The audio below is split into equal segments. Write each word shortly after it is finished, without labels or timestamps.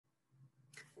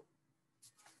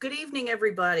Good evening,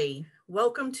 everybody.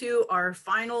 Welcome to our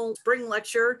final spring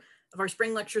lecture of our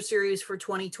spring lecture series for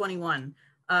 2021.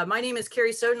 My name is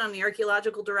Carrie Soden. I'm the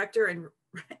Archaeological Director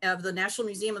of the National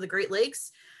Museum of the Great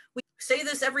Lakes. We say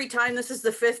this every time. This is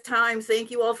the fifth time.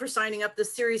 Thank you all for signing up.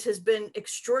 This series has been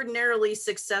extraordinarily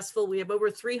successful. We have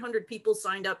over 300 people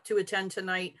signed up to attend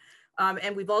tonight.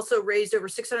 And we've also raised over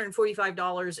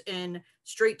 $645 in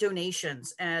straight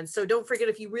donations. And so don't forget,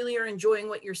 if you really are enjoying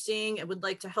what you're seeing and would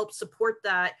like to help support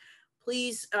that,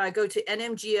 please go to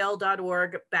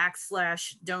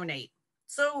nmgl.org/donate.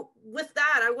 So with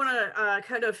that, I want to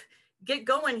kind of get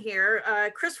going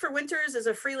here. Christopher Winters is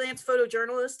a freelance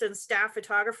photojournalist and staff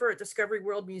photographer at Discovery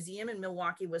World Museum in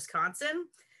Milwaukee, Wisconsin.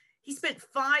 He spent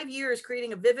 5 years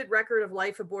creating a vivid record of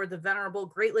life aboard the venerable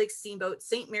Great Lakes steamboat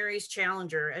St. Mary's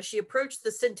Challenger as she approached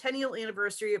the centennial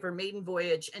anniversary of her maiden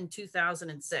voyage in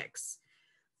 2006.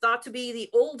 Thought to be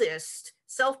the oldest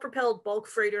self-propelled bulk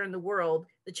freighter in the world,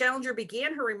 the Challenger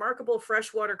began her remarkable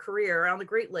freshwater career around the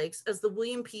Great Lakes as the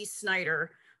William P.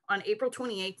 SNYDER on April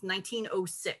 28,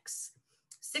 1906,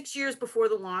 6 years before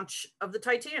the launch of the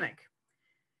Titanic.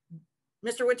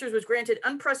 Mr. Winters was granted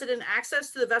unprecedented access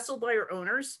to the vessel by her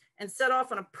owners and set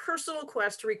off on a personal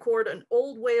quest to record an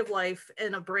old way of life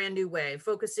in a brand new way,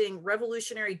 focusing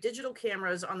revolutionary digital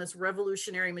cameras on this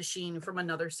revolutionary machine from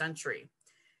another century.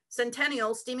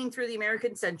 Centennial, Steaming Through the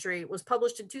American Century, was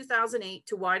published in 2008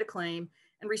 to wide acclaim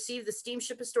and received the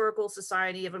Steamship Historical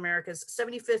Society of America's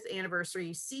 75th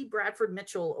Anniversary C. Bradford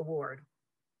Mitchell Award.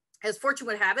 As fortune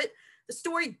would have it, the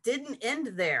story didn't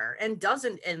end there and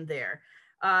doesn't end there.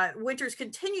 Winters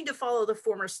continued to follow the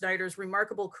former SNYDER's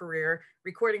remarkable career,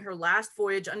 recording her last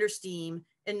voyage under steam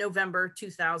in November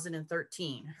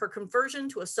 2013, her conversion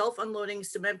to a self-unloading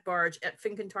cement barge at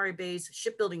Fincantieri Bay's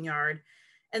shipbuilding yard,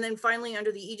 and then finally,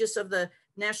 under the aegis of the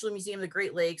National Museum of the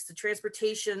Great Lakes, the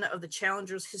transportation of the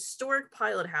Challenger's historic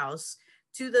pilothouse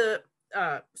to the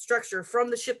structure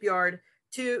from the shipyard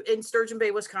in Sturgeon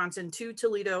Bay, Wisconsin, to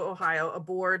Toledo, Ohio,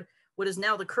 aboard what is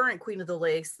now the current Queen of the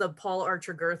Lakes, the Paul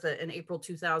Archer Gertha, in April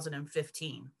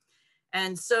 2015.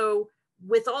 And so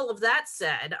with all of that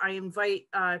said, I invite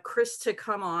Chris to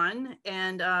come on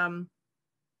and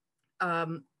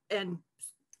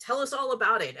tell us all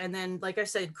about it. And then, like I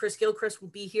said, Chris Gilchrist will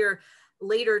be here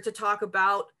later to talk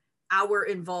about our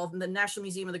involvement, the National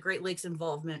Museum of the Great Lakes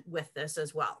involvement with this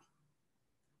as well.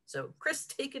 So Chris,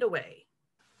 take it away.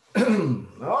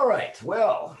 All right,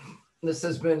 well, this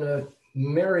has been a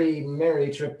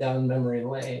merry trip down memory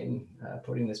lane,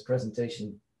 putting this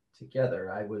presentation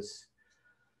together. I was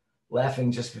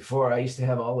laughing just before. I used to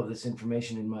have all of this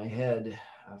information in my head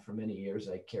for many years.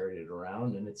 I carried it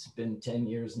around, and it's been 10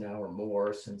 years now or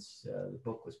more since the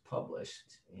book was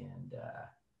published, and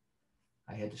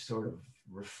I had to sort of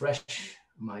refresh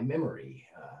my memory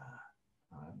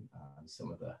on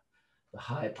some of the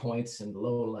high points and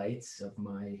low lights of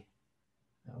my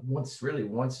once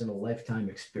in a lifetime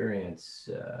experience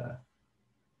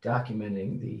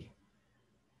documenting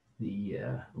the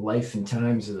life and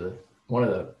times of one of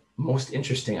the most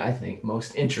interesting, I think,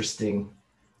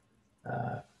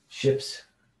 ships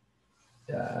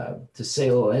to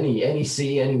sail any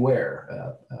sea,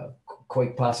 anywhere,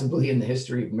 quite possibly in the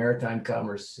history of maritime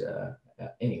commerce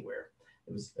anywhere.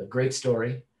 It was a great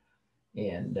story,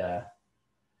 and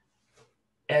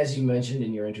as you mentioned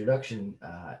in your introduction,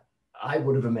 I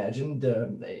would have imagined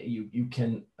you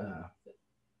can,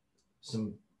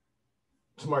 some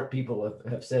smart people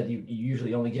have said you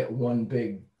usually only get one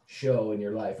big show in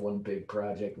your life, one big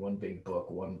project, one big book,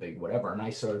 one big whatever. And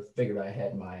I sort of figured I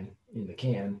had mine in the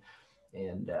can.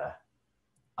 And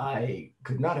I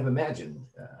could not have imagined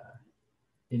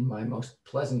in my most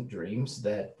pleasant dreams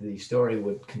that the story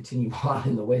would continue on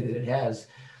in the way that it has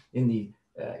in the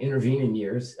intervening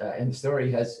years, and the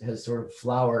story has sort of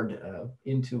flowered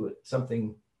into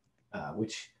something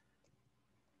which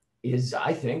is,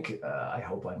 I think, I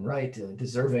hope I'm right,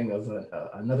 deserving of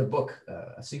another book,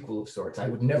 a sequel of sorts. I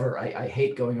would never, I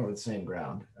hate going over the same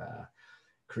ground.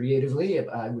 Creatively,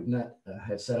 I would not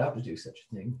have set out to do such a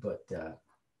thing, but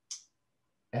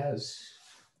as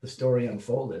the story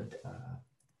unfolded,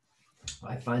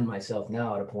 I find myself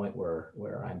now at a point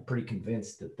where I'm pretty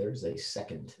convinced that there's a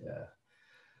second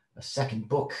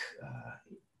book,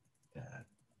 a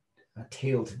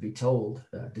tale to be told,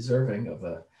 deserving of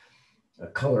a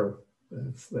color.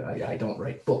 I don't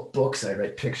write books, I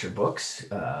write picture books.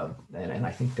 And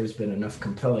I think there's been enough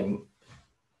compelling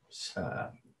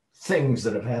things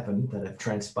that have happened, that have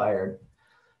transpired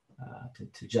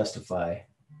to justify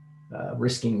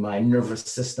risking my nervous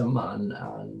system on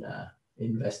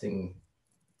investing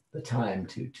the time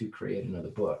to create another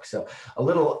book. So a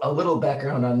little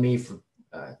background on me for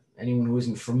anyone who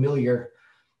isn't familiar,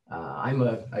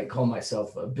 I call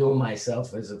myself, bill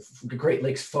myself as a Great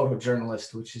Lakes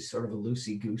photojournalist, which is sort of a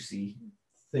loosey-goosey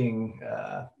thing.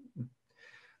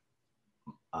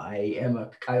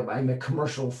 I'm a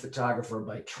commercial photographer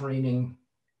by training.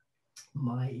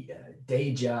 My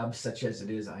day job, such as it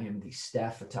is, I am the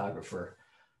staff photographer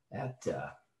at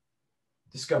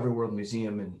Discovery World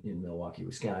Museum in Milwaukee,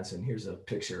 Wisconsin. Here's a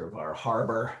picture of our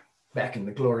harbor back in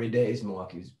the glory days.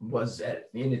 Milwaukee was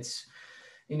in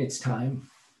its time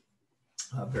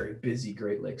a very busy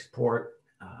Great Lakes port.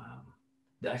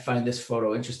 I find this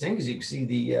photo interesting because you can see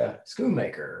the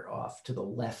Schoonmaker off to the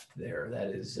left there. That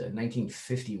is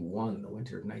 1951, the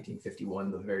winter of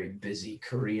 1951, the very busy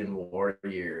Korean War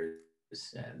years.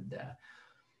 And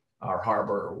our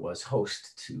harbor was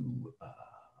host to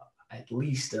at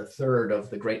least a third of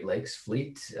the Great Lakes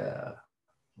fleet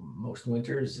most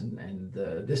winters. And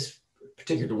this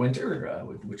particular winter,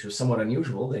 which was somewhat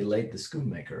unusual, they laid the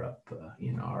Schoonmaker up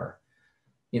in our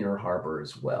inner harbor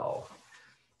as well.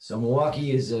 So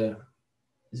Milwaukee is a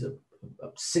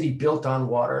city built on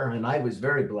water, and I was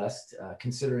very blessed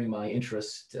considering my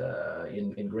interest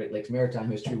in Great Lakes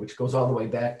maritime history, which goes all the way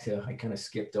back to, I kind of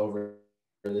skipped over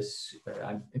this.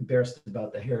 I'm embarrassed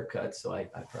about the haircut, so I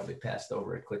probably passed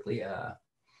over it quickly.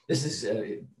 This is,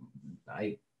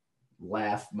 I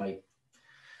laugh, my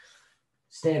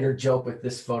standard joke with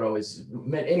this photo is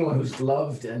anyone who's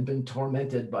loved and been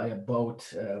tormented by a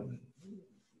boat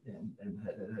and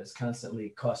has constantly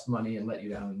cost money and let you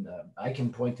down. I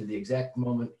can point to the exact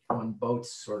moment when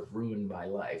boats sort of ruined my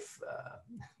life.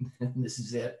 And this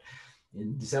is it.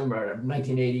 In December of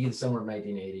 1980, in the summer of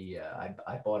 1980,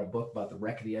 I bought a book about the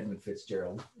wreck of the EDMOND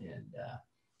FITZGERALD, and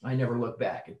I never looked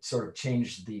back. It sort of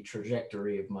changed the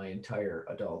trajectory of my entire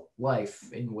adult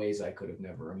life in ways I could have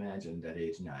never imagined at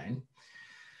age 9.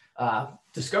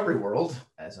 Discovery World,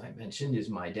 as I mentioned, is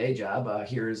my day job.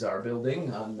 Here is our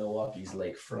building on Milwaukee's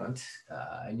lakefront.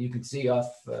 And you can see off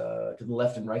to the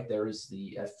left and right there is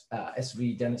the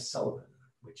SV Dennis Sullivan,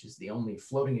 which is the only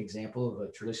floating example of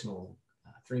a traditional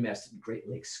three-masted Great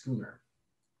Lakes schooner.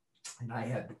 And I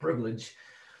had the privilege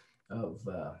of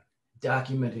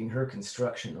documenting her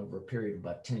construction over a period of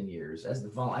about 10 years.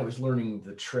 I was learning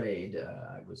the trade.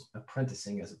 I was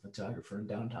apprenticing as a photographer in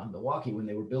downtown Milwaukee when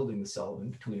they were building the Sullivan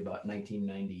between about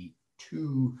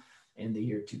 1992 and the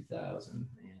year 2000.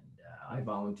 And I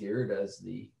volunteered as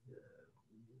the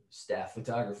staff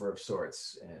photographer of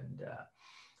sorts and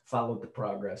followed the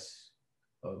progress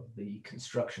of the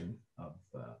construction of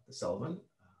the Sullivan.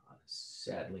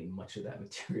 Sadly, much of that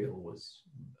material was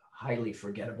highly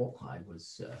forgettable. I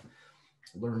was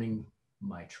learning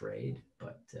my trade,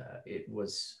 but it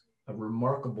was a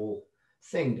remarkable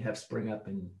thing to have spring up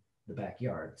in the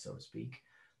backyard, so to speak.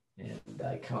 And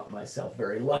I count myself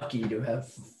very lucky to have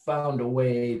found a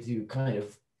way to kind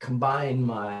of combine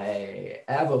my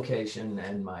avocation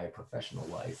and my professional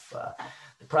life.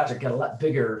 The project got a lot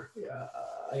bigger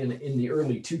in the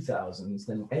early 2000s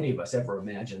than any of us ever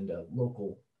imagined. A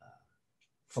local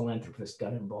philanthropist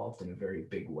got involved in a very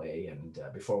big way. And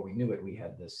before we knew it, we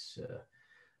had this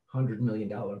 $100 million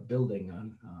building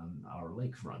on our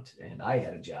lakefront. And I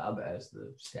had a job as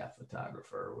the staff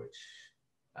photographer, which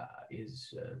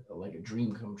is like a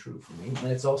dream come true for me.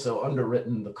 And it's also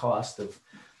underwritten the cost of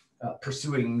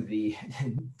pursuing the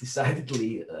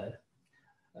decidedly,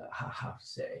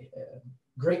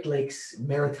 Great Lakes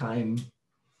maritime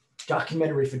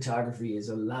documentary photography is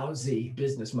a lousy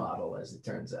business model, as it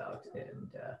turns out. And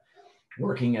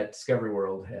working at Discovery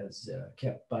World has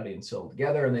kept body and soul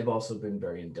together. And they've also been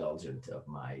very indulgent of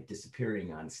my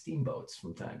disappearing on steamboats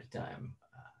from time to time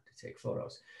to take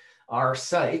photos. Our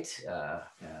site,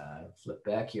 flip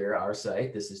back here, our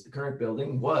site, this is the current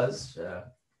building, was,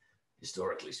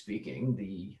 historically speaking,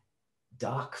 the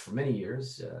dock for many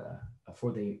years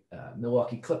for the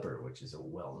Milwaukee Clipper, which is a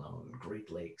well-known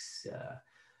Great Lakes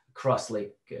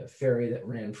cross-lake ferry that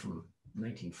ran from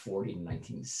 1940 to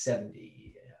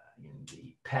 1970 in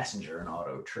the passenger and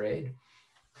auto trade.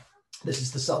 This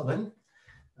is the Sullivan,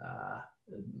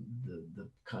 the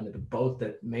kind of the boat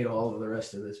that made all of the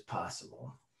rest of this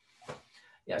possible.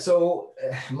 Yeah, so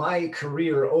my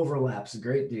career overlaps a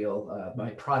great deal. My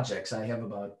projects, I have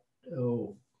about,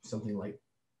 something like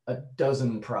a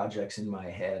dozen projects in my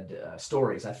head,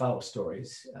 stories. I follow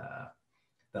stories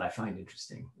that I find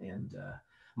interesting. And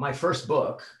my first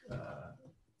book,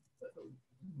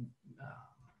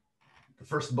 the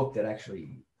first book that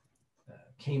actually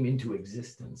came into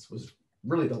existence was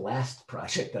really the last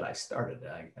project that I started.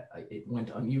 It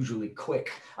went unusually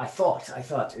quick. I thought,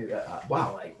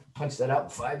 wow, I punched that out in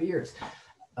 5 years.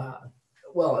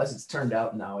 Well, as it's turned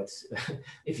out now, it's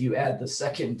if you add the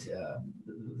second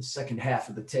the second half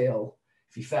of the tail,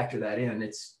 if you factor that in,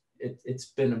 it's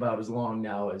been about as long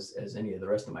now as any of the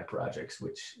rest of my projects,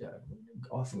 which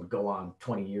often go on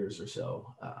 20 years or so.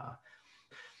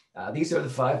 These are the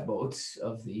 5 boats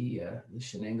of the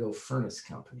Shenango Furnace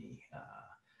Company.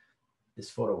 This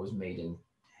photo was made in,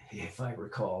 if I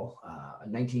recall,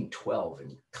 1912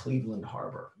 in Cleveland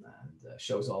Harbor, and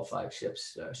shows all 5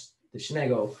 ships. The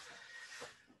Shenango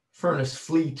Furnace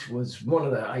fleet was one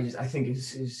of the, I think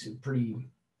is pretty,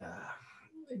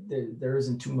 there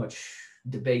isn't too much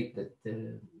debate that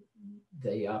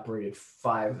they operated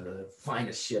 5 of the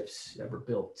finest ships ever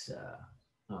built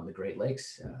on the Great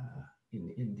Lakes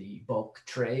in the bulk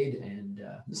trade. And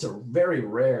it's a very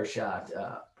rare shot.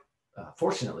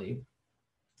 Fortunately,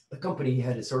 the company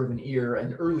had a sort of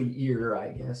an early ear,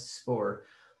 I guess, for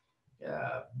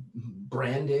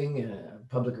branding,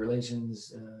 public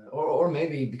relations, or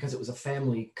maybe because it was a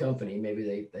family company,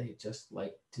 maybe they just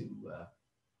like to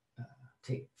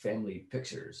take family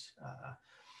pictures,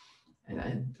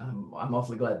 and I'm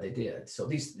awfully glad they did. So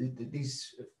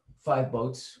these 5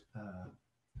 boats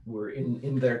were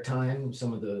in their time.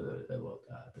 Some of the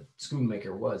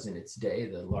Schoonmaker was in its day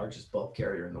the largest bulk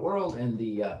carrier in the world, and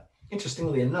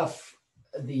interestingly enough,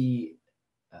 the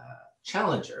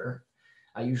Challenger,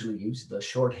 I usually use the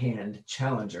shorthand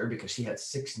Challenger because she had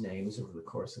 6 names over the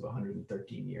course of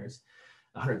 107 years,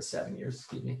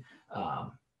 excuse me.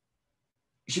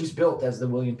 She was built as the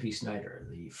William P. Snyder,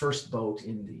 the first boat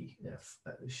in the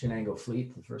Shenango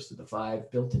fleet, the first of the 5,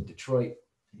 built in Detroit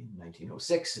in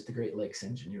 1906 at the Great Lakes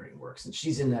Engineering Works. And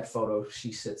she's in that photo.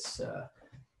 She sits to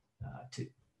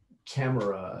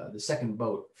camera the second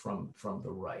boat from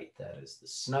the right. That is the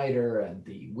Snyder, and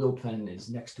the Wilpen is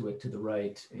next to it to the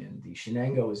right, and the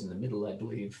Shenango is in the middle, I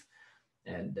believe,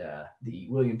 and the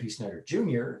William P. Snyder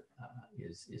Jr.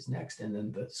 Is next, and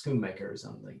then the Schoonmaker is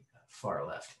on the far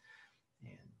left.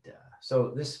 And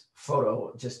so this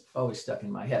photo just always stuck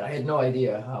in my head. I had no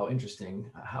idea how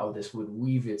interesting, how this would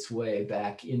weave its way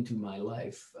back into my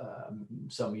life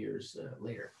some years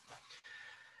later.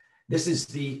 This is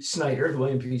the Snyder, the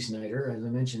William P. Snyder, as I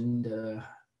mentioned,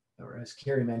 or as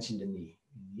Carrie mentioned in the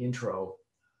intro,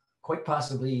 quite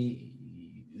possibly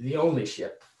the only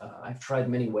ship. I've tried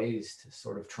many ways to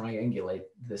sort of triangulate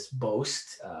this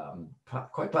boast.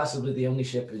 Quite possibly the only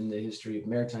ship in the history of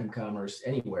maritime commerce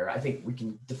anywhere. I think we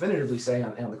can definitively say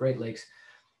on the Great Lakes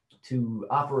to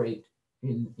operate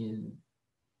in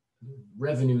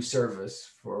revenue service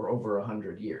for over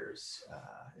 100 years.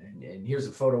 And here's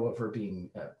a photo of her being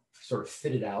sort of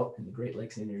fitted out in the Great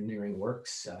Lakes Engineering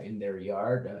Works in their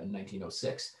yard in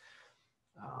 1906.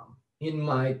 In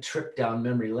my trip down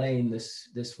memory lane,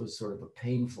 this was sort of a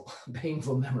painful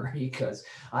memory, because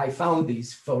I found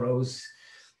these photos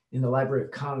in the Library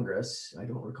of Congress. I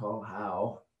don't recall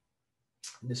how.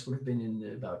 This would have been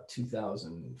in about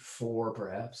 2004,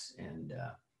 perhaps, and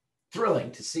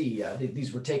thrilling to see.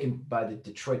 These were taken by the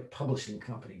Detroit Publishing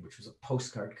Company, which was a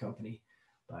postcard company,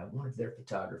 by one of their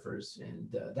photographers, and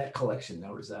that collection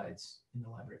now resides in the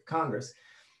Library of Congress.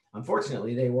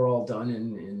 Unfortunately, they were all done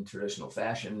in traditional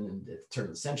fashion and at the turn of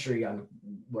the century on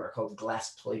what are called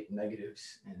glass plate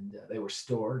negatives, and they were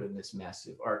stored in this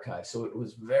massive archive. So it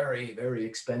was very, very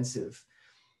expensive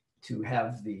to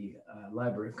have the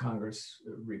Library of Congress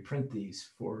reprint these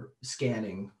for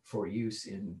scanning for use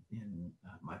in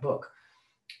my book.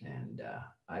 And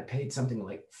I paid something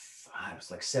like, it was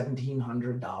like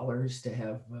 $1,700 to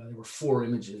have, there were 4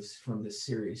 images from this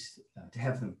series to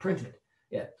have them printed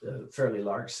at a fairly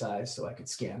large size so I could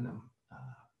scan them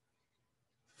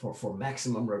for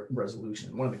maximum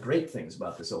resolution. One of the great things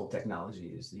about this old technology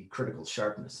is the critical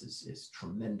sharpness is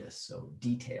tremendous. So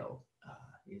detail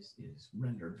is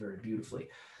rendered very beautifully.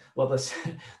 Well,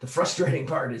 the frustrating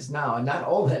part is now, and not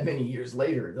all that many years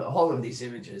later, all of these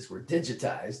images were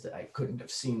digitized. I couldn't have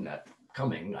seen that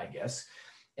coming, I guess.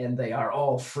 And they are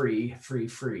all free. You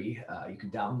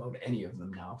can download any of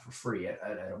them now for free at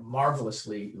a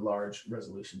marvelously large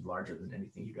resolution, larger than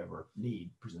anything you'd ever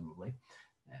need, presumably.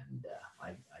 And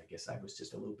I guess I was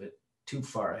just a little bit too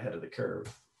far ahead of the curve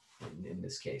in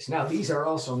this case. Now, these are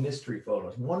also mystery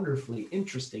photos, wonderfully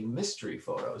interesting mystery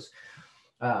photos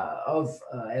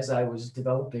as I was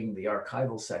developing the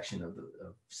archival section of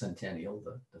Centennial,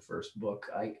 the first book.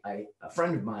 A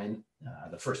friend of mine,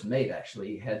 the first mate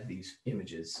actually, had these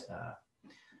images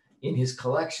in his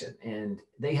collection, and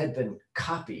they had been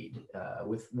copied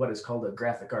with what is called a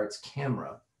graphic arts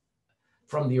camera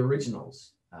from the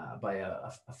originals by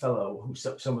a fellow who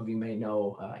some of you may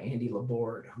know, Andy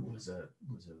Laborde, who was a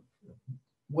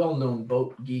well-known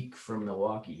boat geek from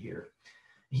Milwaukee here.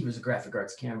 he was a graphic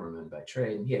arts cameraman by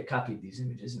trade, and he had copied these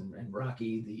images, and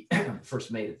Rocky, the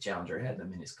first mate of the Challenger, had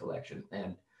them in his collection.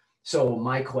 And so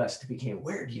my quest became,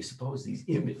 where do you suppose these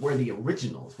where do the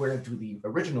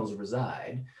originals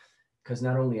reside? Because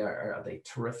not only are they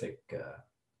terrific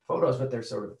photos, but they're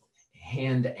sort of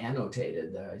hand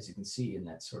annotated, as you can see in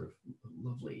that sort of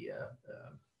lovely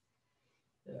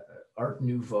Art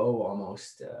Nouveau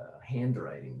almost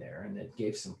handwriting there, and it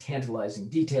gave some tantalizing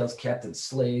details. Captain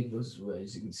Slade was,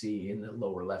 as you can see in the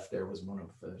lower left there, was one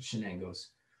of Shenango's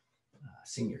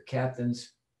senior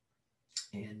captains.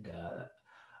 And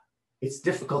it's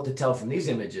difficult to tell from these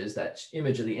images, that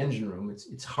image of the engine room,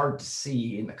 it's hard to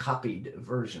see in the copied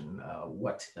version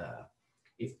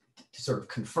if to sort of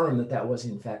confirm that was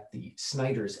in fact the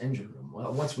SNYDER's engine room.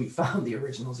 Well, once we found the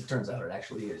originals, it turns out it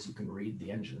actually is. You can read the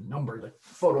engine number. The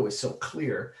photo is so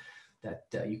clear that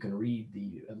you can read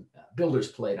the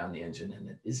builder's plate on the engine, and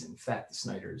it is in fact the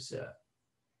SNYDER's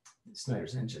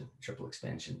engine, triple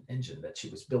expansion engine that she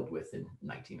was built with in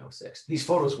 1906. These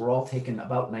photos were all taken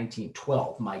about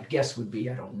 1912. My guess would be,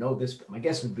 I don't know this, but my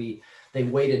guess would be they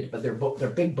waited, but their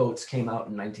big boats came out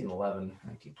in 1911,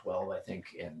 1912, I think,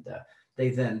 and they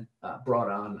then brought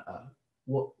on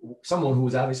someone who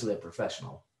was obviously a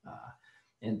professional,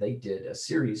 and they did a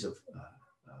series of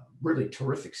really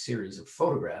terrific series of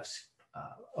photographs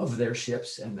of their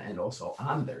ships and also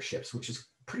on their ships, which is a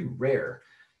pretty rare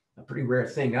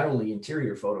thing. Not only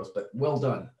interior photos, but well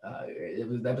done.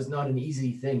 That was not an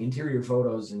easy thing. Interior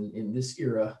photos in this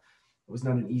era, it was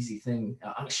not an easy thing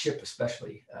on a ship,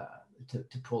 especially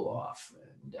to pull off.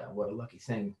 And what a lucky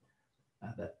thing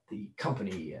that the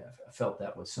company felt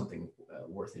that was something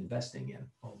worth investing in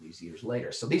all these years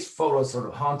later. So these photos sort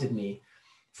of haunted me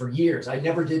for years. I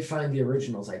never did find the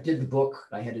originals. I did the book.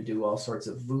 I had to do all sorts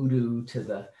of voodoo to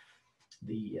the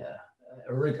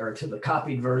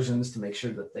copied versions to make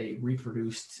sure that they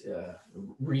reproduced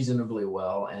reasonably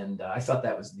well. And I thought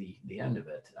that was the end of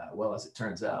it. Well, as it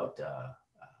turns out,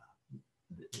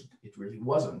 it really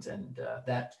wasn't. And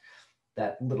that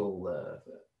little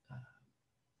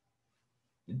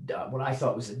what I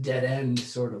thought was a dead end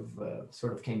sort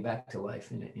of came back to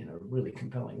life in a really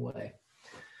compelling way.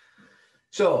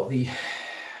 So the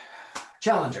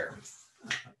Challenger,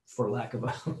 for lack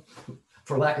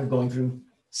of going through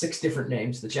 6 different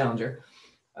names, the Challenger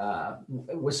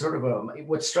was sort of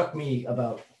what struck me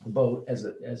about the boat as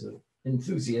an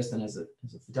enthusiast and as a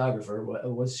photographer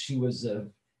was she was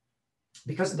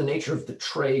because of the nature of the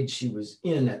trade she was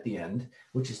in at the end,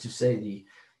 which is to say the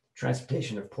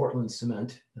transportation of Portland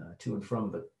cement to and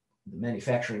from the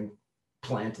manufacturing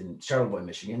plant in Charlevoix,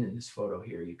 Michigan. In this photo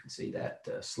here, you can see that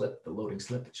slip, the loading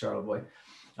slip at Charlevoix.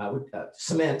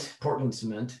 Cement, Portland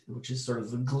cement, which is sort of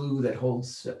the glue that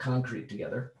holds concrete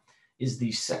together, is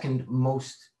the second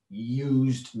most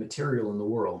used material in the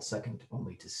world, second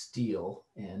only to steel.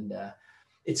 And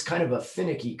it's kind of a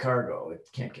finicky cargo. It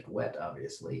can't get wet,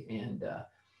 obviously. And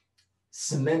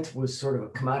cement was sort of a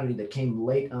commodity that came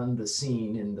late on the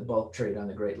scene in the bulk trade on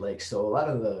the Great Lakes. So a lot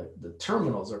of the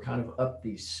terminals are kind of up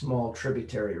these small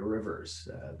tributary rivers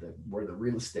where the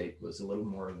real estate was a little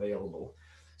more available.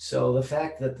 So the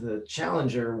fact that the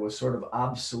Challenger was sort of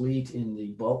obsolete in the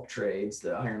bulk trades,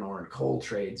 the iron ore and coal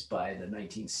trades by the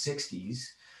 1960s,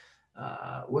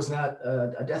 was not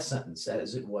a death sentence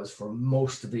as it was for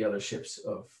most of the other ships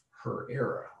of her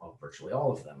era, virtually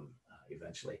all of them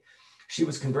eventually. She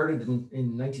was converted in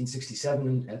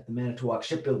 1967 at the Manitowoc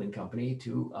Shipbuilding Company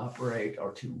to operate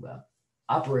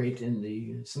in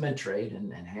the cement trade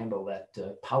and handle that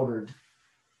powdered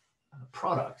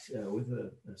product with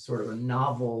a sort of a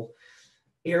novel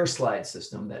air slide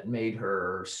system that made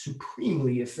her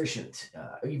supremely efficient,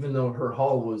 even though her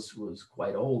hull was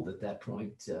quite old at that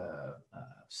point,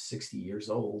 60 years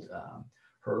old.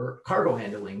 Her cargo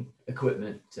handling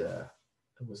equipment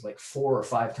was like 4 or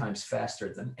 5 times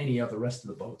faster than any other rest of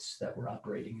the boats that were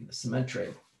operating in the cement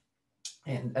trade.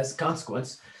 And as a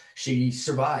consequence, she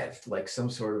survived like some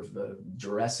sort of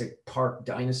Jurassic Park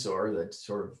dinosaur that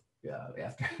sort of,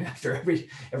 after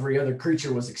every other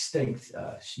creature was extinct,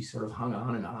 she sort of hung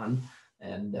on and on.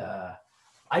 And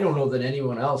I don't know that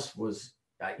anyone else was.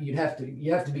 You have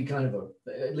to be kind of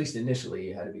at least initially,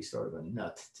 you had to be sort of a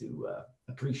nut to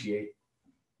appreciate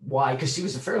why, because she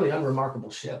was a fairly unremarkable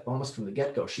ship almost from the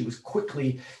get-go. She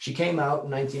came out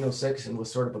in 1906 and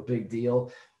was sort of a big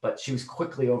deal, but she was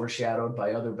quickly overshadowed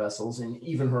by other vessels and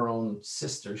even her own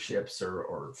sister ships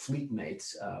or fleet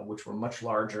mates, which were much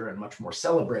larger and much more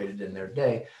celebrated in their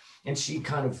day. And she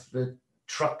kind of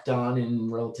trucked on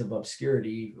in relative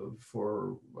obscurity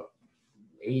for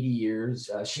 80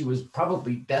 years. She was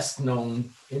probably best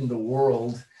known in the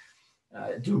world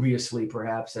dubiously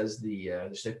perhaps as the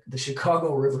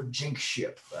Chicago River Jink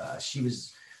ship. She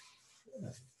was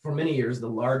for many years the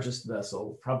largest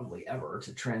vessel probably ever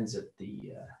to transit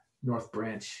the North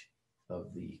Branch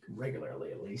of the,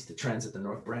 regularly at least, to transit the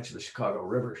North Branch of the Chicago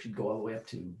River. She'd go all the way up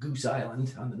to Goose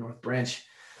Island on the North Branch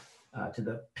to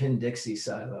the Pinn-Dixie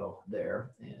silo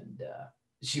there. And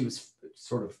she was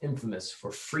sort of infamous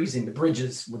for freezing. The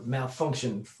bridges would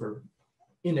malfunction for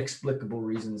inexplicable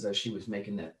reasons as she was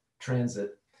making that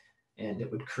transit. And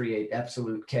it would create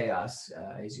absolute chaos,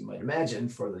 as you might imagine,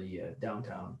 for the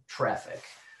downtown traffic.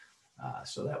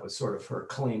 So that was sort of her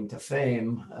claim to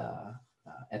fame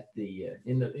at the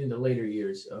in the later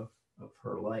years of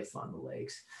her life on the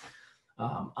lakes.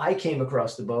 I came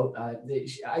across the boat.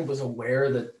 I was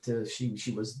aware that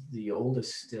she was the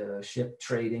oldest ship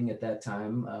trading at that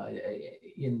time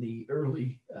in the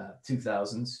early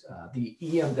 2000s.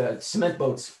 The cement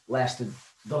boats lasted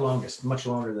the longest, much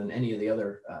longer than any of the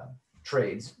other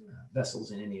trades,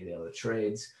 vessels in any of the other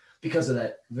trades, because of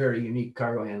that very unique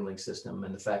cargo handling system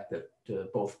and the fact that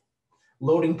both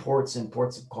loading ports and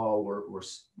ports of call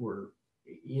were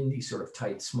in these sort of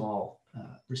tight, small,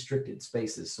 restricted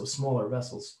spaces. So smaller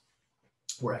vessels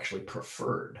were actually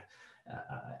preferred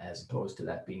as opposed to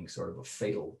that being sort of a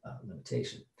fatal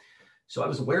limitation. So I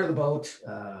was aware of the boat.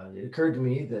 It occurred to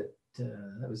me that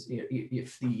that was,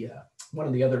 if the one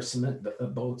of the other cement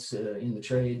boats in the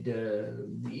trade,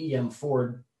 the EM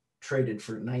Ford, traded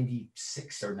for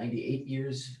 96 or 98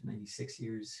 years, 96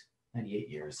 years, 98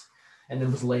 years, and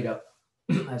then was laid up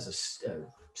as a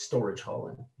storage hull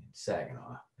in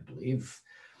Saginaw, I believe.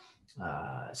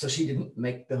 So she didn't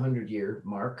make the 100-year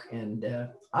mark, and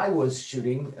I was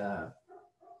shooting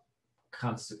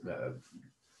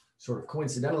sort of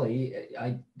coincidentally.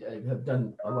 I have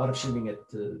done a lot of shooting at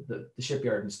the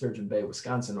shipyard in Sturgeon Bay,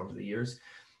 Wisconsin over the years.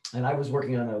 And I was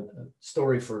working on a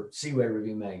story for Seaway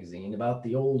Review magazine about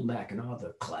the old Mackinac,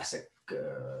 the classic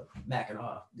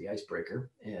Mackinac, the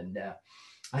icebreaker. And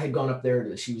I had gone up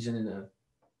there she was in the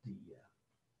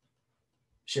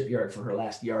shipyard for her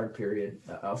last yard period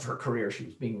of her career. She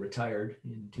was being retired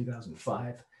in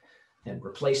 2005 and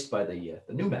replaced by the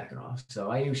new Mackinac. So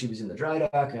I knew she was in the dry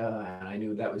dock, and I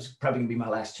knew that was probably gonna be my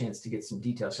last chance to get some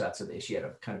detail shots of it. She had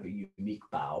a kind of a unique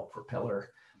bow propeller.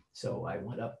 So I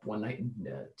went up one night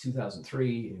in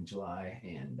 2003 in July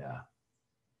and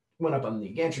went up on the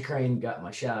gantry crane, got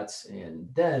my shots, and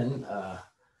then,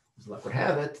 as luck would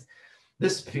have it,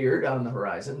 this appeared on the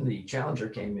horizon. The Challenger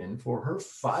came in for her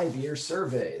 5-year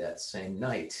survey that same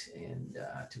night, and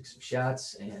took some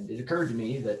shots. And it occurred to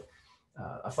me that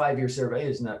a 5-year survey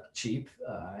is not cheap,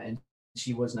 and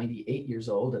she was 98 years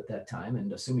old at that time.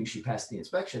 And assuming she passed the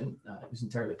inspection, it was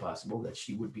entirely possible that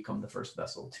she would become the first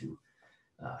vessel to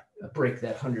break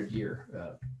that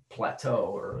 100-year plateau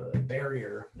or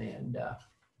barrier. And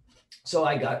so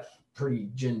I got pretty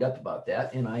ginned up about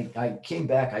that. And I came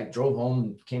back, I drove home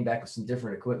and came back with some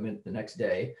different equipment the next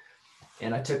day.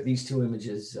 And I took these 2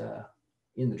 images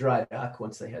in the dry dock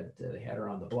once they had her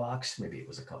on the blocks. Maybe it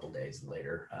was a couple days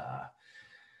later.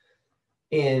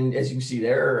 And as you can see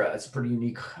there, it's pretty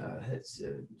unique. It's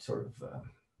sort of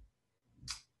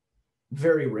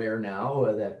very rare now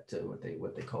that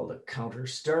what they call the counter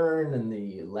stern and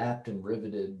the lapped and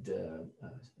riveted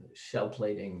shell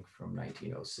plating from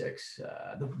 1906.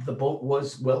 The boat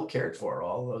was well cared for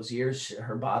all those years.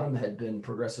 Her bottom had been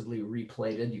progressively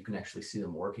replated. You can actually see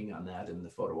them working on that in the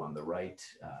photo on the right.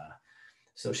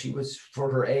 So she was, for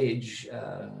her age,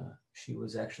 she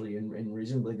was actually in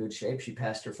reasonably good shape. She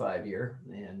passed her 5-year,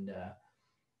 and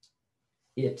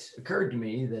it occurred to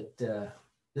me that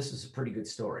this is a pretty good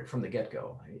story from the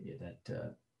get-go,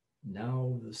 that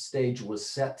now the stage was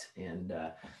set. And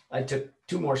I took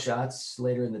 2 more shots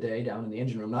later in the day down in the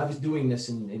engine room. And I was doing this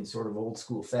in sort of old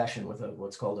school fashion with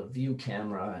what's called a view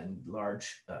camera and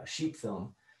large sheet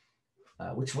film,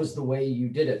 which was the way you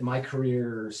did it. My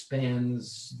career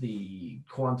spans the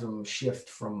quantum shift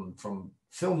from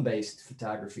film-based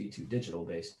photography to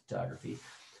digital-based photography.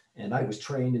 And I was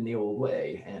trained in the old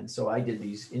way. And so I did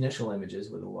these initial images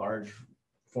with a large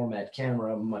format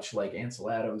camera, much like Ansel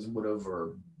Adams would have,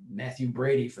 or Matthew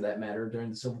Brady for that matter, during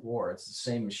the Civil War. It's the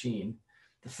same machine.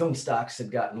 The film stocks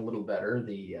had gotten a little better.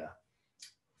 The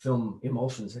film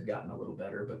emulsions had gotten a little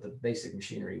better, but the basic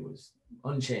machinery was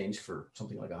unchanged for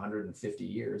something like 150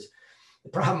 years. The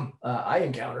problem I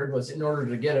encountered was, in order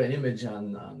to get an image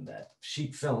on that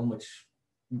sheet film, which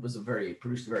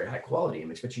produced a very high quality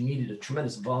image, but you needed a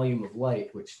tremendous volume of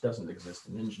light, which doesn't exist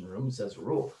in engine rooms as a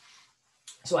rule.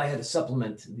 So I had to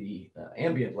supplement the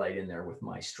ambient light in there with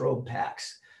my strobe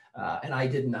packs. And I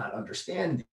did not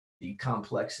understand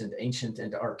complex and ancient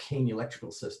and arcane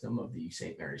electrical system of the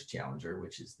St. Mary's Challenger,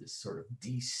 which is this sort of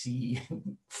DC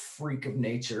freak of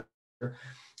nature.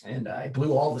 And I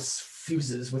blew all the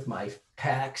fuses with my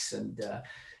packs, and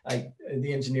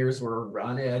the engineers were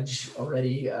on edge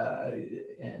already,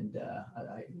 and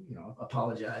I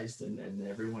apologized, and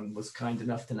everyone was kind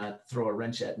enough to not throw a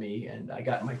wrench at me, and I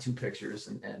got my 2 pictures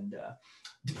and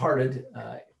departed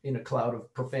in a cloud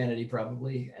of profanity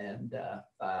probably, and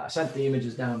sent the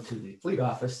images down to the fleet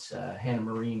office. Hannah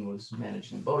Marine was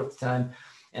managing the boat at the time.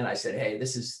 And I said, hey,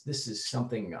 this is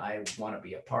something I want to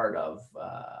be a part of.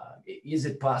 Is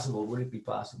it possible? Would it be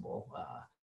possible?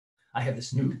 I have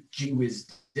this new gee-whiz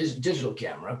digital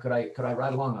camera. Could I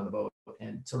ride along on the boat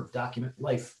and sort of document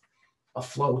life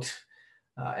afloat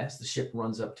as the ship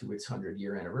runs up to its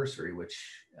 100-year anniversary,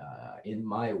 which in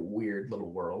my weird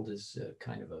little world is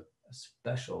kind of a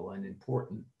special and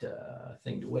important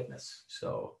thing to witness.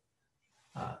 So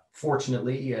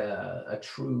fortunately, a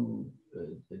true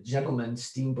gentleman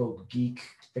steamboat geek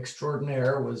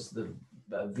extraordinaire was the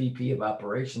VP of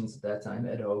operations at that time,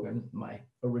 Ed Hogan, my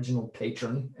original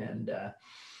patron. And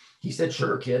he said,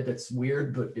 sure, kid, that's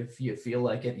weird, but if you feel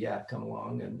like it, yeah, come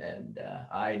along. And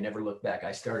I never looked back.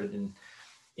 I started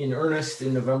in earnest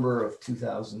in November of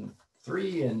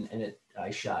 2003, and I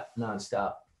shot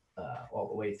nonstop all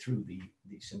the way through the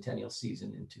Centennial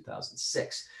season in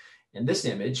 2006. And this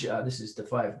image, this is the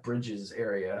Five Bridges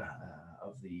area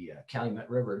of the Calumet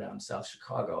River down South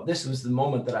Chicago. This was the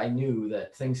moment that I knew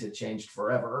that things had changed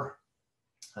forever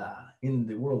in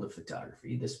the world of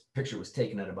photography. This picture was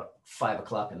taken at about 5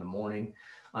 o'clock in the morning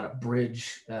on a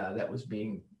bridge that was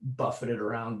being buffeted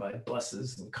around by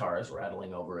buses and cars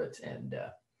rattling over it, and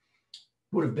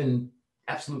would have been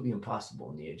absolutely impossible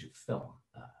in the age of film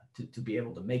to be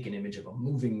able to make an image of a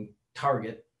moving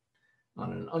target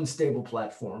on an unstable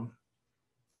platform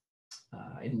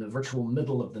in the virtual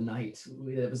middle of the night.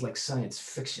 It was like science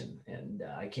fiction. And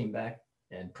I came back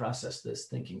and processed this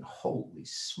thinking, holy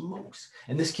smokes.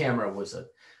 And this camera was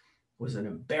an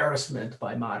embarrassment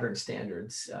by modern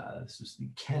standards. This was the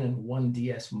Canon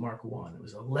 1DS Mark I. It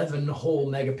was 11 whole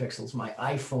megapixels. My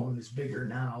iPhone is bigger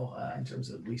now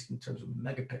at least in terms of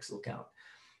megapixel count.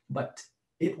 But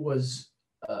it was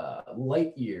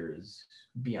light years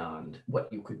beyond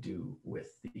what you could do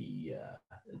with the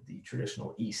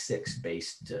traditional E6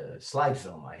 based slide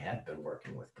film I had been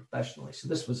working with professionally. So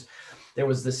there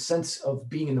was this sense of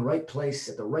being in the right place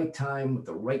at the right time with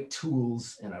the right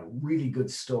tools and a really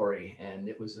good story. And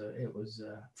it was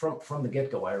from the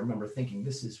get-go, I remember thinking,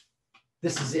 this is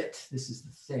it. This is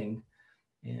the thing.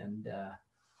 And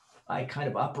I kind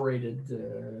of operated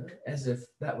as if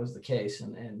that was the case,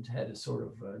 and had a sort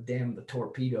of damn the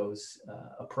torpedoes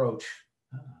approach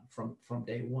from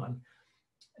day one.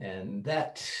 And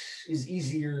that is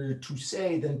easier to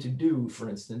say than to do. For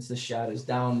instance, this shot is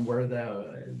down where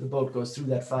the boat goes through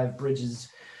that Five Bridges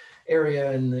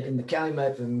area in the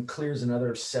Calumet and clears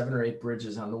another 7 or 8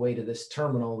 bridges on the way to this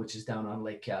terminal, which is down on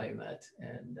Lake Calumet.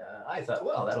 And I thought,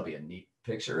 well, that'll be a neat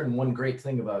picture. And one great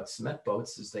thing about cement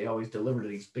boats is they always deliver to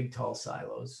these big, tall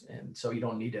silos. And so you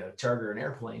don't need to charter an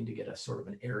airplane to get a sort of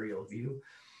an aerial view.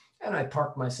 And I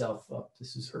parked myself up.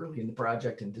 This is early in the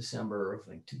project in December of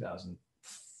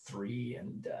 2003.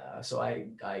 And so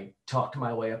I talked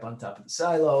my way up on top of the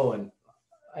silo, and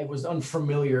I was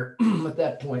unfamiliar at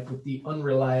that point with the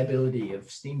unreliability of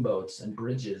steamboats and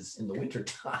bridges in the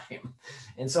wintertime.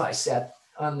 And so I sat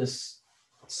on this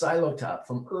silo top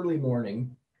from early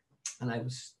morning, and I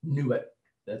was new at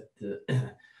the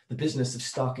business of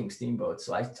stalking steamboats.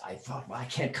 So I thought, well, I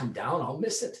can't come down, I'll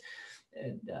miss it.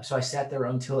 And so I sat there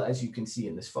until, as you can see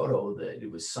in this photo, that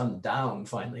it was sundown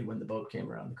finally when the boat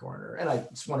came around the corner. And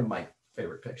it's one of my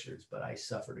favorite pictures, but I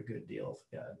suffered a good deal,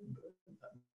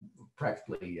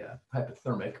 practically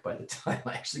hypothermic by the time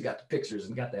I actually got the pictures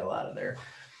and got the hell out of there.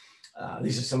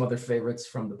 These are some other favorites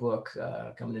from the book.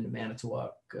 Coming into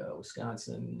Manitowoc,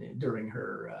 Wisconsin, during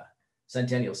her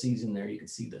Centennial season there, you can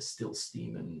see the still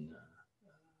steaming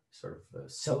sort of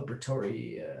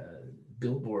celebratory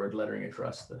billboard lettering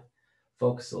across the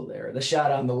forecastle there. The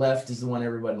shot on the left is the one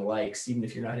everyone likes, even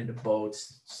if you're not into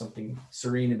boats. Something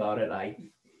serene about it. I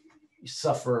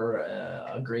suffer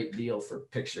a great deal for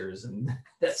pictures, and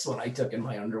that's one I took in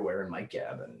my underwear in my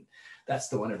cabin. That's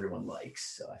the one everyone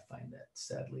likes. So I find that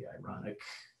sadly ironic.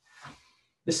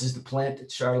 This is the plant at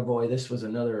Charlevoix. This was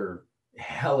another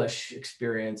hellish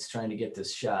experience trying to get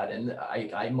this shot. And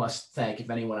I must thank, if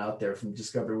anyone out there from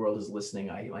Discovery World is listening,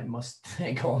 I must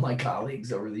thank all my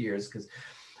colleagues over the years, because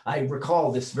I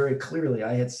recall this very clearly.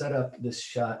 I had set up this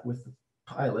shot with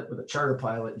a charter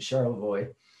pilot in Charlevoix,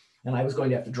 And I was going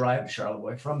to have to drive to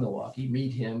Charlevoix from Milwaukee,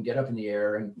 meet him, get up in the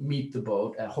air and meet the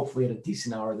boat, hopefully at a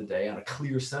decent hour of the day on a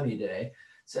clear sunny day, et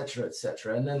cetera, et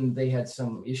cetera. And then they had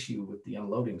some issue with the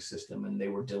unloading system and they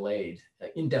were delayed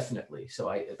indefinitely. So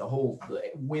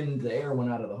the air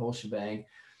went out of the whole shebang.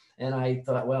 And I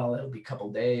thought, well, it'll be a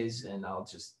couple days and I'll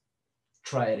just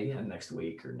try it again next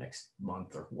week or next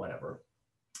month or whatever.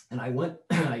 And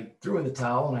I threw in the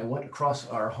towel and I went across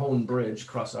our Hone Bridge,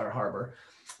 across our harbor,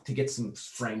 to get some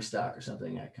frame stock or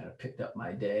something. I kind of picked up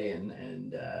my day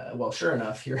and well, sure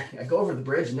enough, here I go over the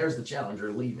bridge and there's the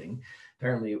Challenger leaving.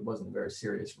 Apparently it wasn't a very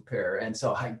serious repair. And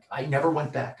so I never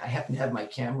went back. I happened to have my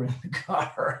camera in the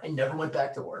car. I never went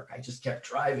back to work. I just kept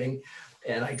driving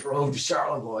and I drove to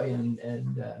Charlevoix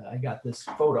and I got this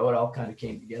photo. It all kind of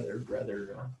came together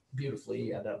rather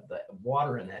beautifully. The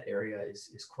water in that area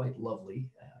is quite lovely,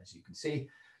 as you can see.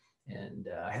 And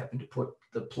I happened to put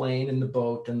the plane and the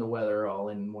boat and the weather all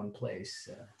in one place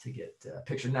to get a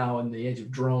picture. Now, in the age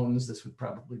of drones, this would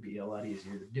probably be a lot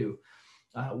easier to do.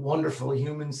 Wonderful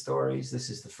human stories. This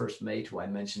is the first mate who I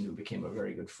mentioned who became a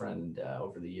very good friend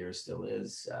over the years, still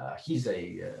is. He's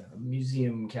a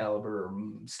museum caliber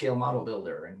scale model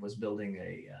builder and was building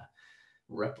a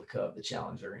replica of the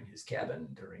Challenger in his cabin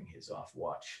during his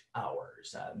off-watch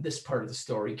hours. This part of the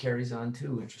story carries on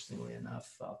too, interestingly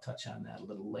enough. I'll touch on that a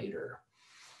little later.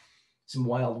 Some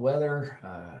wild weather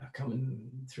coming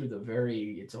through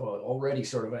it's already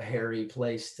sort of a hairy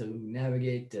place to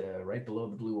navigate right below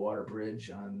the Blue Water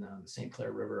Bridge on the St.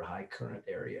 Clair River high current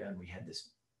area. And we had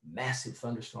this massive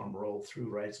thunderstorm roll through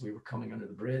right as we were coming under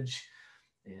the bridge.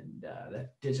 And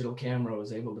that digital camera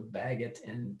was able to bag it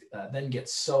and then get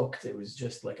soaked. It was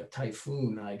just like a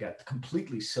typhoon. I got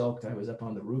completely soaked. I was up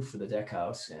on the roof of the deck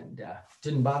house and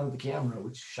didn't bother the camera,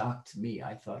 which shocked me.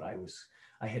 I thought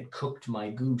I had cooked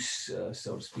my goose,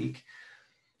 so to speak.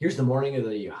 Here's the morning of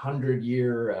the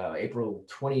 100-year, April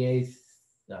 28th,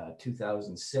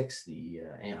 2006, the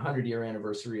 100-year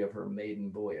anniversary of her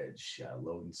maiden voyage,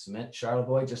 loading cement,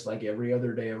 Charlevoix, just like every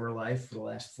other day of her life for the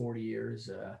last 40 years.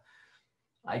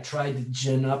 I tried to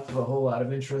gin up a whole lot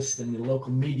of interest in the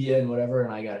local media and whatever,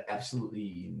 and I got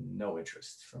absolutely no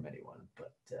interest from anyone.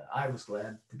 But I was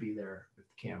glad to be there with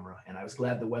the camera, and I was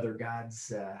glad the weather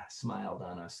gods smiled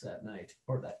on us that night,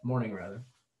 or that morning rather.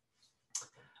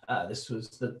 This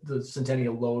was the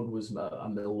Centennial load was a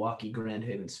Milwaukee Grand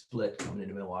Haven split coming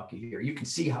into Milwaukee here. You can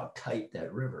see how tight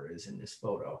that river is in this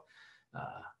photo.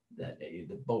 That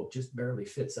the boat just barely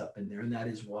fits up in there, and that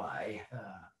is why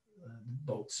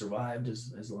the boat survived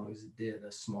as long as it did.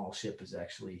 A small ship is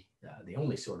actually the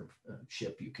only sort of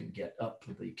ship you can get up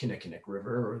the Kinnickinnick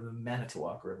River or the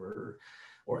Manitowoc River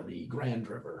or the Grand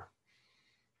River.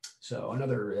 So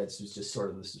this was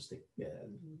the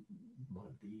one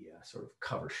of the sort of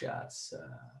cover shots,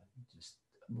 just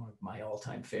one of my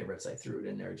all-time favorites. I threw it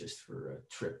in there just for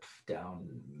a trip down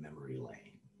memory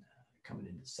lane. Coming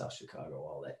into South Chicago,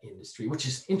 all that industry, which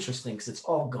is interesting because it's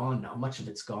all gone now. Much of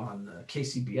it's gone.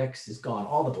 KCBX is gone.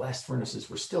 All the blast furnaces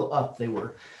were still up. They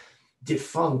were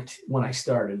defunct when I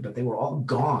started, but they were all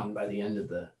gone by the end of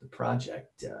the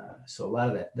project. So a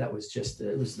lot of that was just,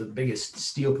 it was the biggest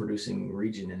steel producing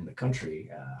region in the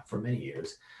country for many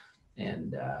years.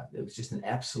 And it was just an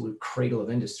absolute cradle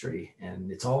of industry,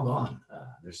 and it's all gone.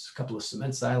 There's a couple of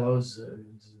cement silos,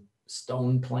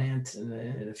 stone plant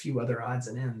and a few other odds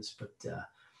and ends, but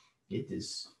it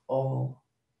is all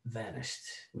vanished,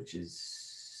 which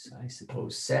is, I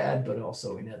suppose, sad, but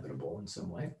also inevitable in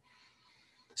some way.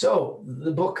 So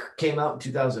the book came out in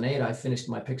 2008. I finished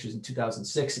my pictures in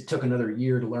 2006. It took another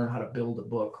year to learn how to build a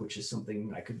book, which is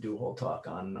something I could do a whole talk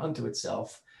on unto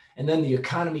itself. And then the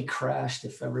economy crashed,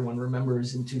 if everyone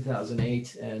remembers, in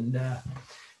 2008. And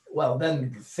well,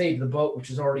 then fate of the boat, which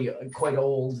was already quite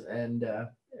old and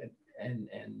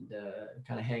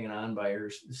kind of hanging on by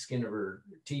the skin of her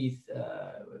teeth.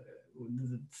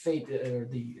 The fate or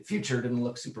the future didn't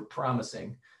look super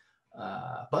promising,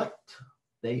 but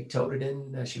they towed it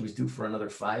in. She was due for another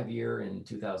 5-year in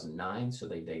 2009, so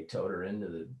they towed her into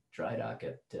the dry dock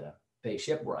at Bay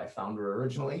Ship, where I found her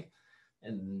originally,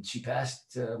 and she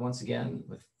passed once again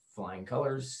with flying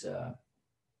colors.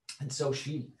 And so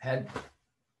she had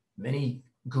many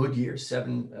good years,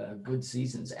 7 good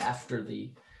seasons after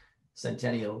the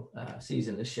Centennial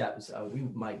season. This shot was,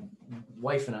 my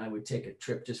wife and I would take a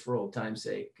trip just for old time's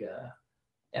sake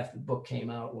after the book came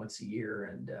out once a year.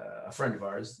 And a friend of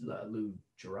ours, Lou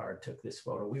Gerard, took this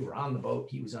photo. We were on the boat,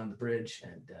 he was on the bridge,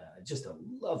 and just a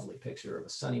lovely picture of a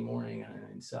sunny morning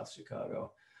in South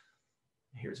Chicago.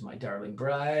 Here's my darling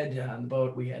bride on the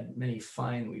boat. We had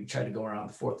we tried to go around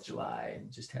the 4th of July and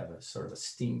just have a sort of a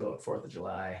steamboat 4th of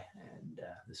July. And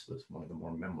this was one of the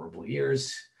more memorable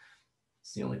years.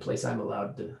 It's the only place I'm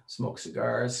allowed to smoke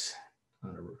cigars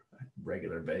on a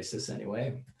regular basis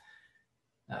anyway.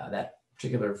 That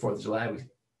particular 4th of July, we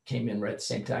came in right at the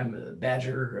same time the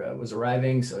Badger was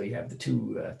arriving. So you have the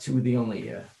two of the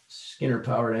only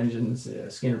Skinner-powered engines,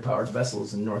 Skinner-powered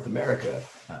vessels in North America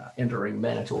entering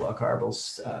Manitowoc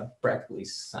harbors practically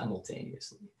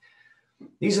simultaneously.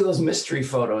 These are those mystery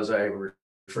photos I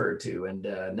referred to, and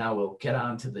now we'll get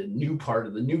on to the new part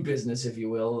of the new business, if you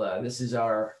will. This is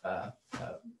our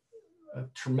a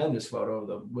tremendous photo of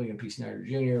the William P. Snyder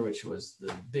Jr., which was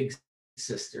the big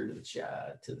sister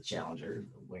to the Challenger,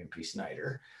 William P.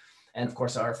 Snyder. And of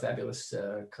course, our fabulous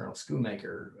Colonel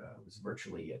Schoonmaker was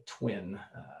virtually a twin.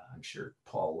 I'm sure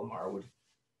Paul Lamar would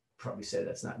probably say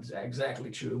that's not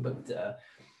exactly true, but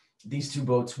these two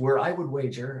boats were, I would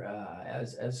wager,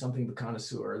 as something of a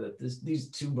connoisseur, that these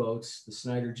two boats, the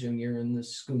Snyder Jr. and the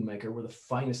Schoonmaker, were the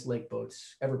finest lake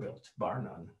boats ever built, bar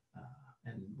none.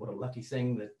 And what a lucky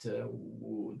thing that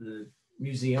the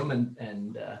museum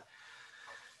and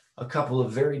a couple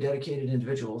of very dedicated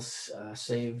individuals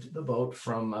saved the boat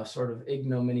from a sort of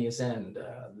ignominious end.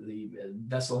 The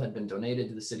vessel had been donated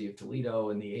to the city of Toledo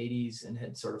in the 80s and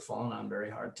had sort of fallen on very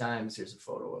hard times. Here's a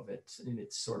photo of it in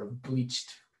its sort of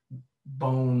bleached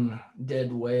bone,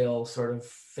 dead whale sort of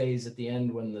phase at the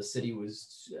end when the city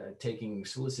was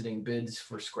soliciting bids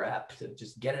for scrap to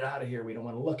just get it out of here. We don't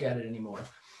want to look at it anymore.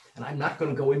 And I'm not going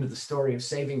to go into the story of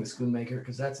saving the Schoonmaker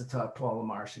because that's a talk Paul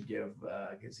Lamar should give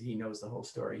because he knows the whole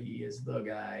story. He is the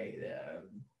guy.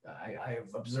 I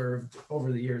have observed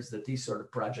over the years that these sort of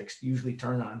projects usually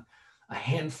turn on a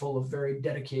handful of very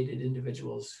dedicated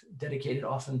individuals, dedicated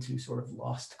often to sort of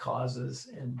lost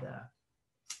causes. And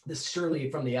this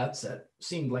surely from the outset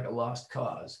seemed like a lost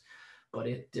cause, but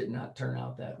it did not turn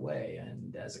out that way.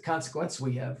 And as a consequence,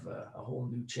 we have a whole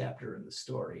new chapter in the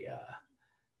story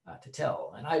to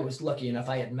tell. And I was lucky enough,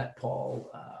 I had met Paul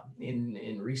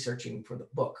in researching for the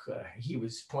book. He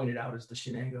was pointed out as the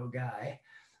Shenango guy.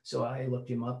 So I looked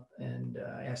him up and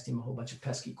asked him a whole bunch of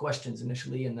pesky questions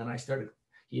initially. And then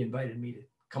he invited me to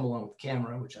come along with the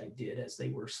camera, which I did as they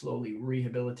were slowly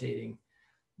rehabilitating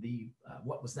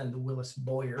what was then the Willis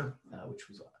Boyer, which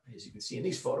was, as you can see in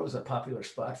these photos, a popular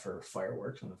spot for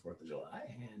fireworks on the 4th of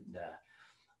July. And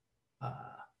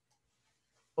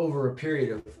over a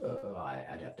period of,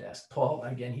 I'd have to ask Paul,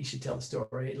 again, he should tell the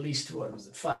story, at least, what was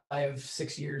it,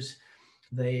 5-6 years,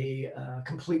 they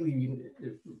completely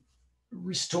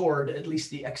restored at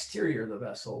least the exterior of the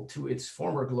vessel to its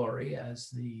former glory as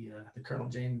the Colonel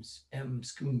James M.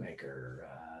 Schoonmaker,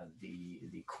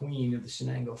 the queen of the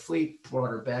Shenango fleet, brought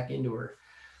her back into her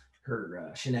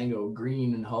Shenango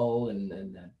green and hull and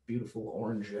that beautiful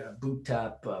orange boot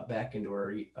top back into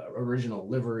her original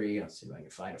livery. Let's see if I can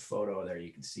find a photo there.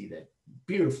 You can see that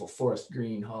beautiful forest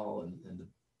green hull and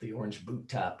the orange boot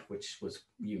top, which was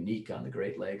unique on the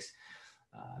Great Lakes.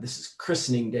 This is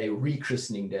christening day,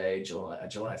 rechristening day, July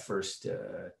 1st,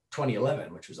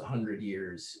 2011, which was 100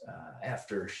 years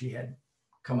after she had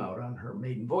come out on her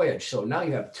maiden voyage. So now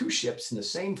you have two ships in the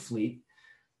same fleet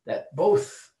that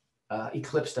both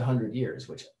eclipsed 100 years,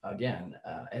 which again,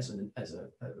 as a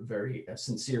very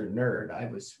sincere nerd, I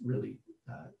was really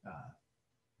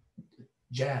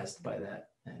jazzed by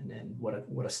that. And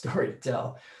what a story to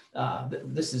tell.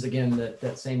 This is again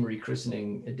that same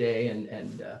rechristening day,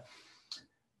 and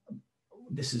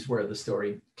this is where the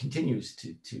story continues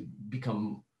to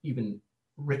become even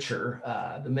richer.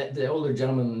 The older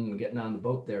gentleman getting on the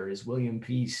boat there is William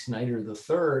P. Snyder the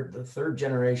third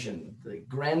generation, the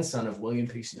grandson of William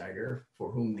P. Snyder, for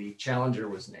whom the Challenger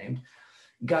was named,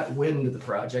 got wind of the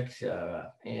project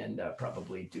and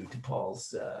probably due to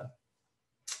Paul's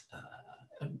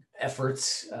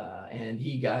efforts, and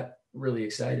he got really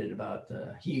excited about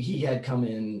he had come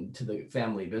into the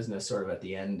family business sort of at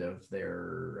the end of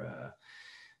their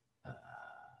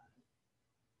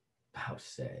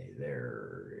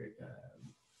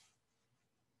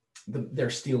their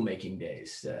steelmaking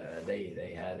days.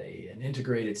 They had an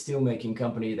integrated steelmaking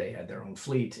company. They had their own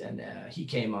fleet, and he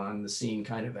came on the scene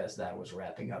kind of as that was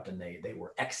wrapping up, and they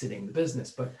were exiting the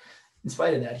business. But in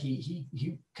spite of that,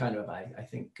 he kind of, I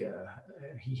think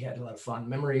he had a lot of fond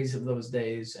memories of those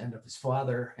days and of his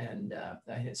father, and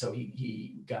so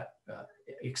he got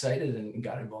excited and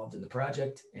got involved in the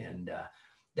project, and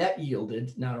that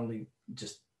yielded not only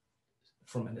just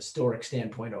from an historic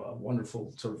standpoint, a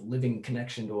wonderful sort of living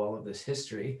connection to all of this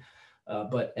history.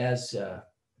 But as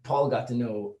Paul got to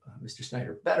know Mr.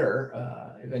 Snyder better,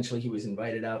 eventually he was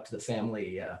invited out to the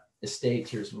family estate.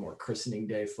 Here's some more christening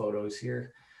day photos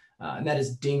here. And that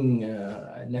is Ding,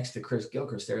 next to Chris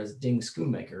Gilchrist, there is Ding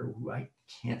Schoonmaker, who I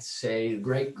can't say,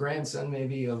 great grandson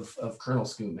maybe of Colonel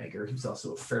Schoonmaker. He was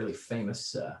also a fairly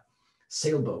famous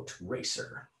sailboat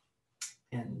racer,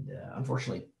 and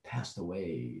unfortunately passed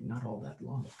away not all that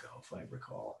long ago, if I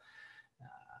recall.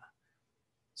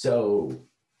 So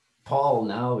Paul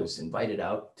now is invited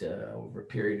out over a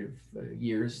period of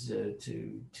years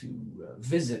to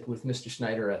visit with Mr.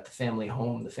 SNYDER at the family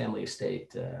home, the family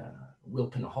estate,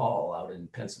 Wilpon Hall out in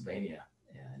Pennsylvania.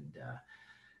 And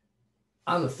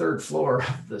on the third floor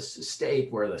of this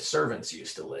estate where the servants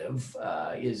used to live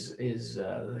is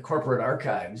the corporate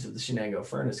archives of the Shenango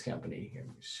Furnace Company.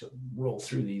 Roll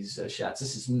through these shots.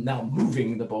 This is now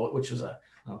moving the boat, which was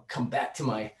I'll come back to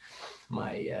my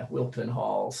Wilpon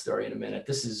Hall story in a minute.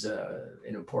 This is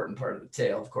an important part of the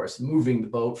tale, of course, moving the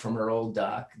boat from her old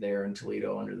dock there in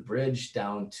Toledo under the bridge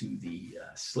down to the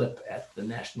slip at the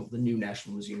new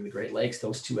National Museum of the Great Lakes.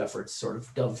 Those two efforts sort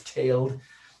of dovetailed,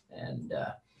 and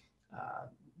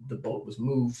the boat was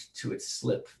moved to its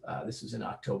slip. This was in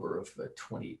October of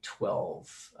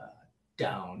 2012,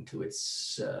 down to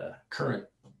its current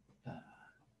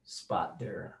spot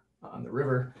there on the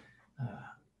river.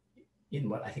 In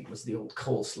what I think was the old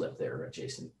coal slip there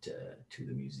adjacent to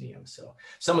the museum. So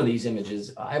some of these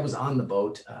images, I was on the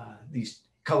boat. These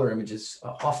color images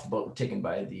off the boat were taken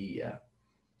by the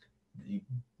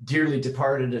dearly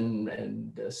departed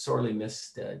and sorely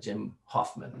missed Jim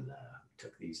Hoffman.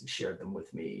 Took these and shared them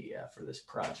with me for this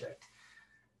project.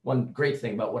 One great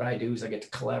thing about what I do is I get to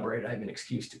collaborate. I have an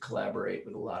excuse to collaborate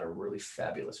with a lot of really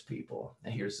fabulous people.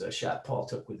 And here's a shot Paul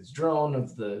took with his drone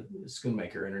of the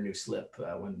Schoonmaker in her new slip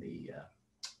when the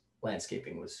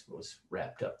landscaping was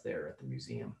wrapped up there at the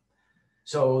museum.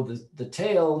 So the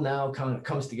tale now kind of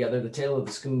comes together, the tale of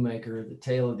the Schoonmaker, the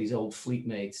tale of these old fleet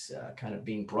mates kind of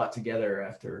being brought together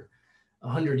after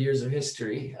 100 years of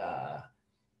history.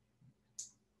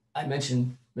 I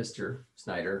mentioned Mr.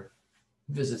 SNYDER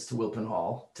visits to Wilpon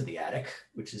Hall, to the attic,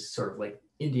 which is sort of like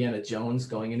Indiana Jones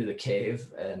going into the cave.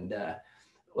 And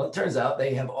well, it turns out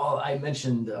they have I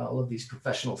mentioned all of these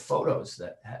professional photos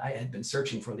that I had been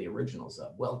searching for the originals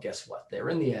of. Well, guess what? They're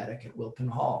in the attic at Wilpon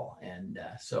Hall. And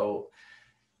so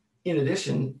in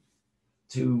addition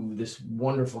to this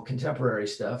wonderful contemporary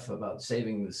stuff about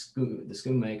saving the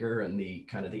Schoonmaker and the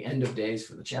kind of the end of days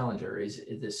for the Challenger is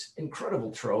this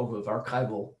incredible trove of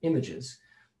archival images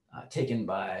taken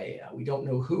by we don't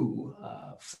know who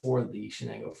for the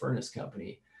Shenango Furnace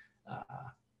Company.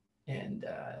 And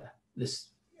this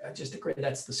just a great,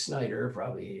 that's the SNYDER,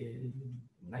 probably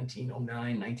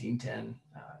 1909, 1910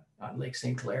 on Lake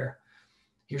St. Clair.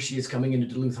 Here she is coming into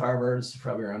Duluth Harbor. It's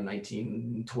probably around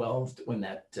 1912 when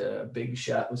that big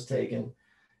shot was taken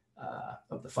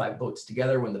of the 5 boats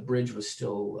together, when the bridge was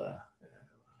still,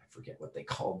 I forget what they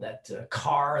called that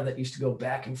car that used to go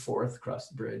back and forth across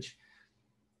the bridge.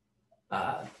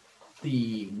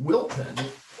 The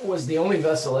Wilpon was the only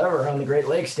vessel ever on the Great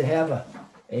Lakes to have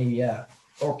a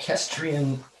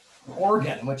orchestrion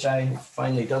organ, which I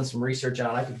finally done some research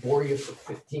on. I could bore you for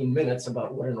 15 minutes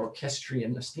about what an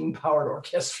orchestrion, a steam-powered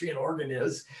orchestrion organ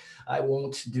is. I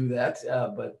won't do that,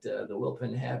 but the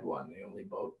Wilpon had one, the only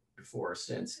boat before or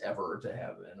since ever to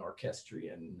have an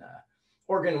orchestrion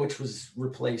organ, which was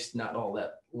replaced not all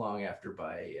that long after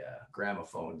by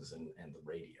gramophones and the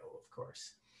radio, of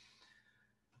course.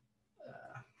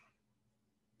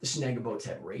 The Shenango boats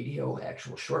had radio,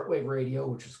 actual shortwave radio,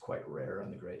 which was quite rare on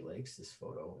the Great Lakes. This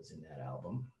photo is in that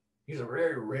album. Here's a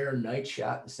very rare night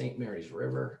shot in the St. Mary's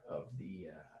River of the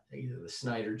either the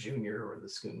SNYDER Jr. or the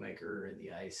Schoonmaker in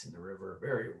the ice in the river.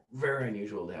 Very, very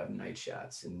unusual to have night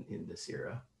shots in this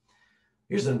era.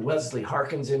 Here's a Wesley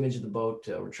Harkins image of the boat.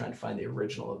 We're trying to find the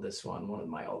original of this one of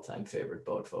my all-time favorite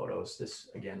boat photos. This,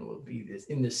 again, will be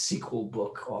in this sequel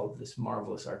book. All of this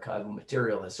marvelous archival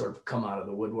material has sort of come out of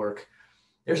the woodwork.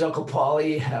 There's Uncle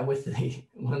Paulie with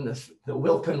when the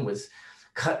Wilpon was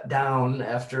cut down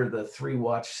after the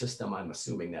 3-watch system. I'm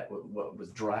assuming that what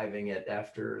was driving it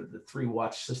after the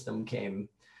 3-watch system came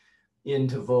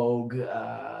into vogue.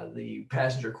 The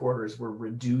passenger quarters were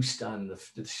reduced on the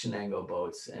Shenango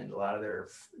boats, and a lot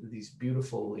of these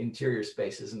beautiful interior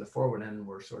spaces in the forward end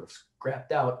were sort of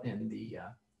scrapped out, and the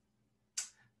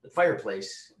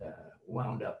fireplace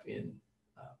wound up in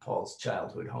Paul's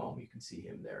childhood home. You can see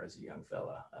him there as a young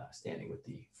fella standing with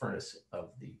the furnace of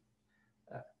the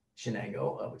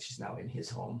Shenango, which is now in his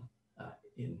home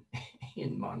in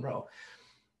Monroe.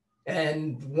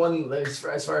 And one, as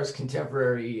far as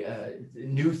contemporary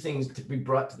new things to be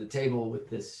brought to the table with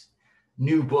this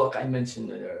new book, I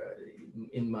mentioned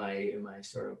in my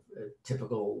sort of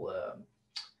typical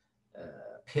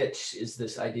pitch is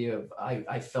this idea of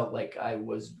I felt like I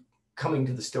was coming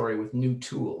to the story with new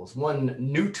tools. One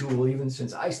new tool, even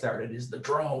since I started, is the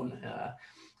drone.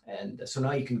 And so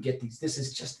now you can get these. This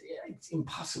is just, it's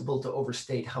impossible to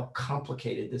overstate how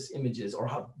complicated this image is, or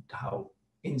how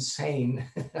insane,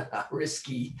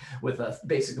 risky, with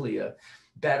basically a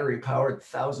battery-powered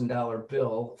 $1,000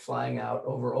 bill flying out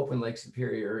over open Lake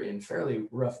Superior in fairly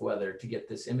rough weather to get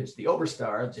this image. The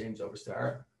Overstar, James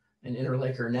Overstar, an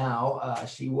interlaker now,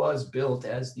 she was built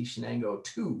as the Shenango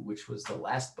II, which was the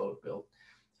last boat built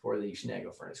for the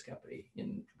Shenango Furnace Company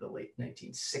in the late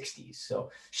 1960s.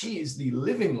 So she is the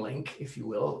living link, if you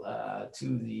will,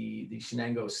 to the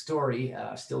Shenango story,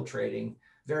 still trading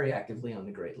very actively on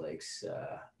the Great Lakes.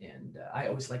 And I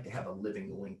always like to have a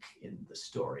living link in the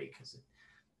story, because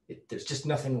there's just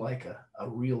nothing like a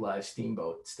real live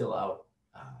steamboat still out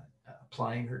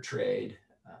plying her trade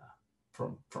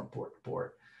from port to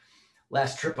port.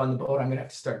 Last trip on the boat, I'm gonna have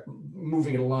to start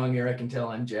moving it along here. I can tell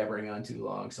I'm jabbering on too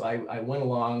long. So I went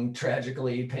along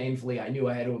tragically, painfully. I knew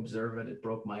I had to observe it. It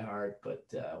broke my heart, but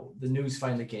the news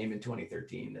finally came in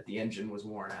 2013 that the engine was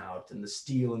worn out and the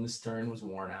steel in the stern was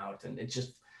worn out, and it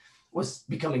just was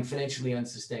becoming financially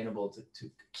unsustainable to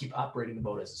keep operating the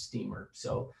boat as a steamer.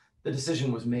 So the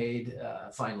decision was made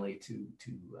finally to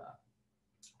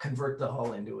convert the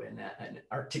hull into an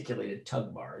articulated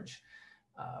tug barge,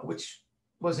 which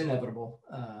was inevitable.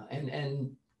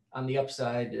 And on the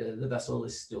upside, the vessel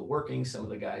is still working. Some of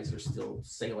the guys are still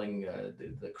sailing.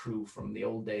 The crew from the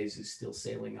old days is still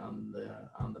sailing on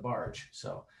the barge.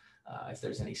 So if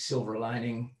there's any silver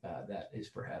lining, that is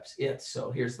perhaps it. So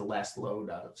here's the last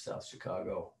load out of South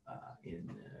Chicago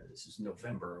this is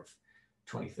November of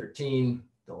 2013.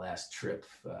 The last trip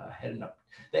heading up.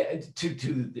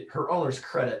 To her owner's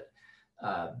credit,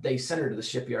 they sent her to the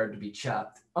shipyard to be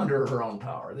chopped under her own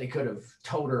power. They could have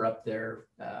towed her up there,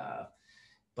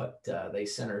 but they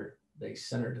sent her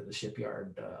to the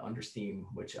shipyard under steam,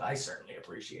 which I certainly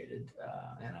appreciated.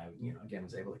 And I, again,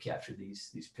 was able to capture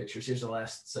these pictures. Here's the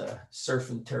last surf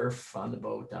and turf on the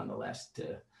boat on the last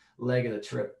leg of the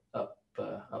trip up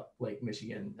Lake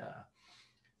Michigan.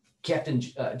 Captain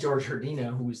George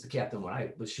Herdina, who was the captain when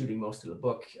I was shooting most of the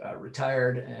book,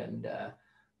 retired, and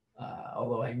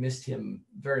although I missed him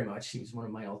very much, he was one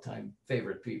of my all-time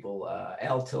favorite people.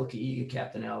 Al Tilke,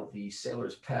 Captain Al, the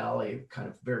sailor's pal, a kind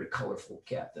of very colorful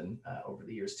captain, over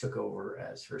the years took over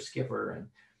as her skipper, and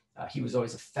he was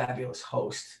always a fabulous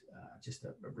host, just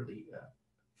a really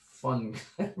fun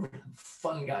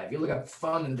guy. If you look up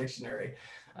fun in the dictionary,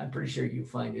 I'm pretty sure you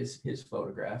find his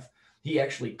photograph. He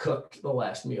actually cooked the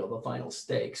last meal, the final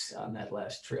steaks on that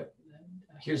last trip.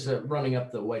 Here's running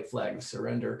up the white flag of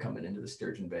surrender, coming into the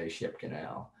Sturgeon Bay Ship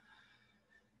Canal.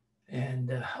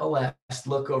 And a last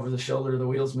look over the shoulder of the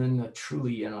wheelsman,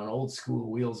 truly an old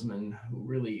school wheelsman who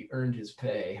really earned his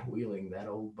pay wheeling that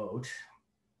old boat.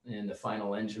 And the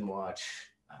final engine watch,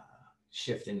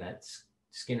 shifting that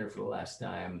skinner for the last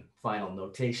time. Final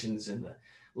notations in the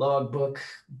logbook,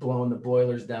 blowing the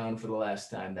boilers down for the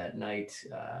last time that night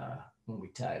when we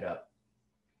tied up.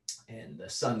 And the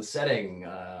sun setting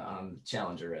on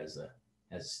Challenger as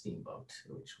a steamboat,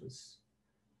 which was,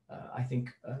 I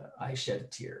think I shed a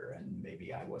tear, and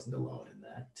maybe I wasn't alone in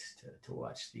that, to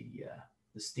watch the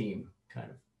steam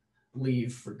kind of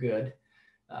leave for good.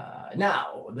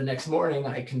 Now, the next morning,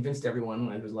 I convinced everyone,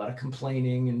 there was a lot of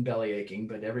complaining and belly aching,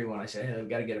 but everyone, I said, hey, I've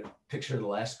got to get a picture of the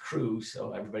last crew.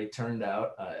 So everybody turned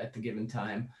out at the given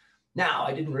time. Now,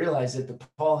 I didn't realize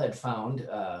that Paul had found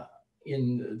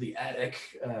in the attic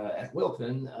at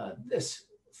Wilpon this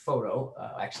photo.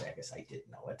 Actually, I guess I did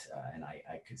know it, and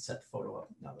I could set the photo up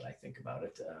now that I think about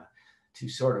it, to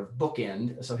sort of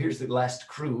bookend. So here's the last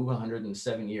crew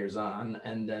 107 years on,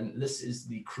 and then this is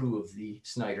the crew of the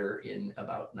SNYDER in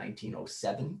about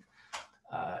 1907.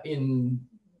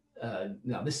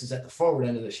 Now this is at the forward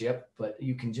end of the ship, but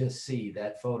you can just see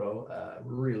that photo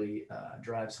really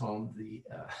drives home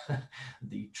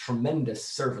the tremendous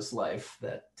service life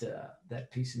that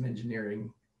that piece of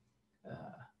engineering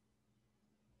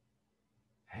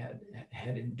had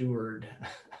endured.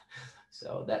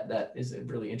 So that is a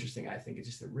really interesting, I think it's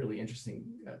just a really interesting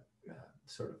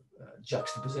sort of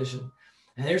juxtaposition.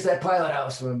 And there's that pilot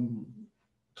house.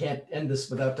 Can't end this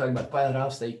without talking about the pilot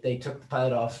house. They took the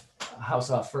pilot house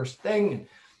off first thing, and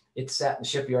it sat in the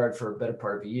shipyard for a better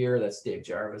part of a year. That's Dave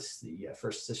Jarvis, the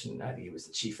first assistant. I think he was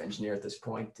the chief engineer at this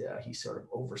point. He sort of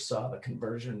oversaw the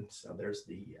conversion. So there's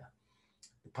the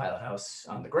pilot house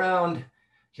on the ground.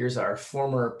 Here's our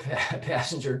former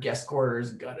passenger guest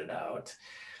quarters gutted out,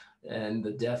 and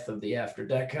the death of the after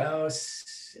deck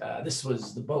house.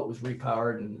 The boat was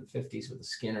repowered in the 50s with a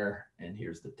Skinner, and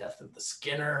here's the death of the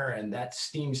Skinner. And that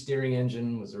steam steering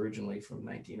engine was originally from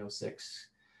 1906.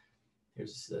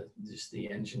 here's just the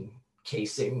engine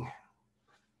casing,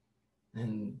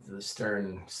 and the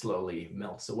stern slowly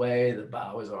melts away. The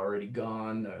bow is already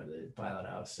gone, the pilot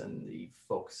house and the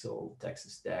forecastle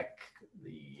Texas deck.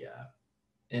 The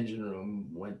engine room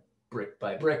went brick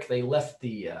by brick. They left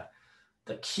the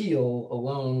keel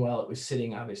alone while it was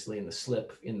sitting, obviously, in the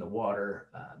slip in the water.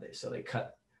 So they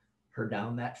cut her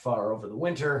down that far over the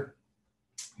winter.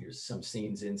 Here's some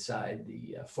scenes inside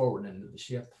the forward end of the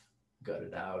ship,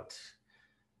 gutted out.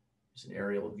 There's an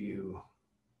aerial view.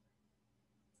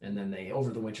 And then they,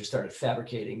 over the winter, started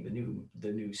fabricating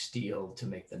the new steel to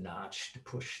make the notch to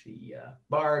push the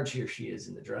barge. Here she is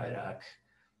in the dry dock.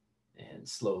 And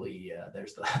slowly,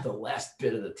 there's the last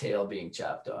bit of the tail being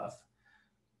chopped off.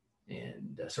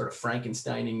 And sort of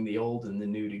Frankensteining the old and the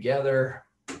new together.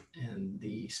 And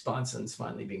the sponsons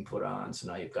finally being put on. So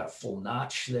now you've got a full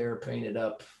notch there painted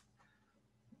up.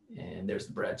 And there's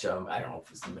the Brad Joe. I don't know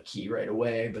if it's the McKee right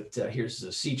away, but here's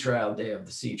the sea trial, day of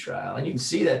the sea trial. And you can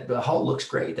see that the hull looks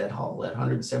great. That hull, that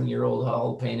 107-year-old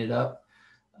hull painted up.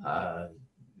 It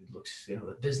looks, you know,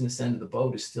 the business end of the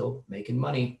boat is still making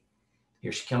money.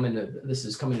 Here she this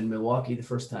is coming in Milwaukee the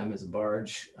first time as a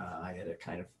barge. I had to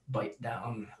kind of bite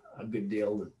down a good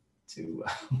deal to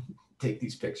take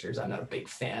these pictures. I'm not a big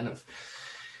fan of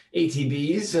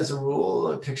ATVs as a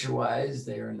rule. Picture-wise,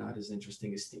 they are not as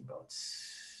interesting as steamboats.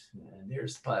 And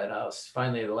here's the pilot house.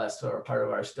 Finally, the last part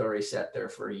of our story sat there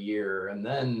for a year. And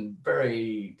then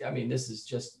this is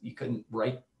just, you couldn't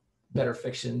write better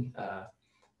fiction.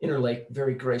 Interlake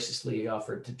very graciously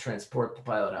offered to transport the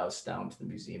pilot house down to the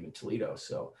museum in Toledo.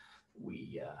 So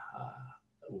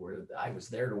I was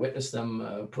there to witness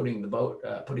them putting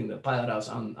the pilot house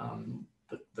on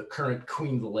the current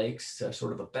Queen of the Lakes,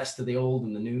 sort of a best of the old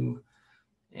and the new.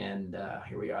 And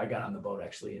here we are. I got on the boat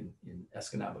actually in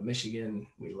Escanaba, Michigan.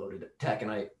 We loaded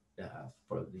taconite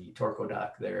for the Torco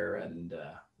dock there. And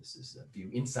this is a view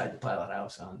inside the pilot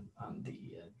house on the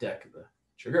deck of the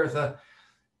Jugurtha.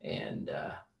 And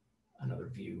another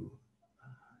view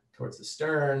towards the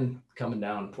stern, coming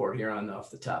down Port Huron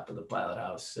off the top of the pilot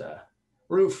house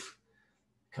roof,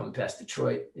 coming past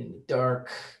Detroit in the dark,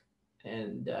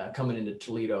 and coming into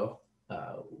Toledo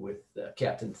with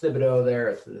Captain Thibodeau there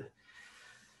at the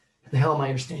helm. I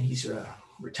understand he's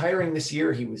retiring this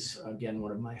year. He was, again,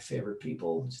 one of my favorite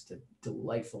people, just a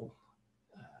delightful,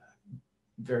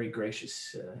 very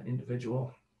gracious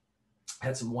individual.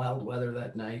 Had some wild weather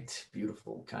that night,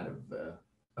 beautiful, kind of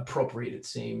appropriate it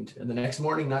seemed. And the next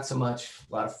morning, not so much,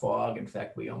 a lot of fog. In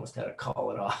fact, we almost had to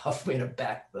call it off. We had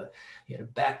to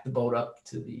back the boat up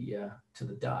to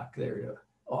the dock there to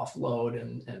offload,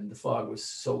 and the fog was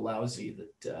so lousy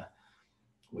that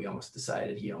he almost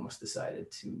decided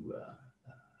to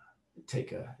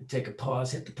take a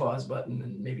pause, hit the pause button,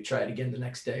 and maybe try it again the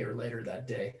next day or later that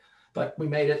day. But we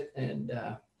made it, and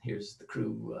here's the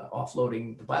crew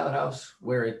offloading the pilot house,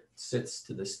 where it sits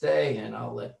to this day, and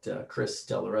I'll let Chris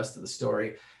tell the rest of the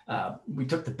story. We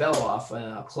took the bell off,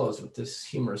 and I'll close with this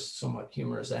somewhat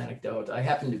humorous anecdote. I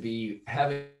happened to be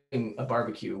having a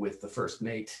barbecue with the first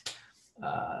mate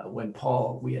when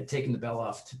we had taken the bell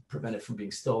off to prevent it from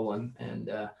being stolen, and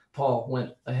Paul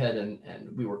went ahead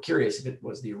and we were curious if it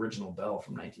was the original bell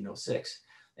from 1906.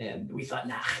 And we thought,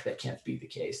 nah, that can't be the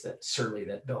case. That surely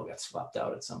that bell got swapped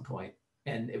out at some point.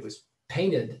 And it was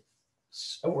painted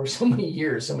over so many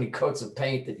years, so many coats of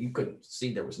paint that you couldn't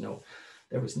see. There was no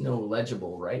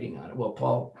legible writing on it. Well,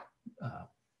 Paul,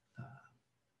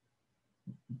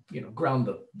 ground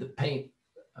the paint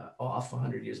off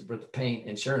 100 years worth of paint,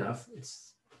 and sure enough,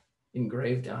 it's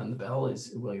engraved on the bell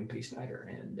is William P. Snyder.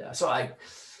 And so I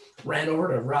ran over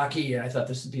to Rocky, and I thought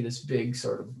this would be this big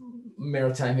sort of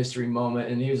maritime history moment,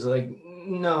 and he was like,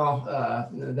 no,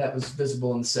 that was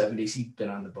visible in the 70s. He'd been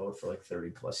on the boat for like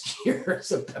 30 plus years.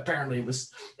 So apparently it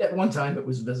was, at one time it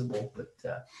was visible,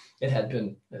 but it had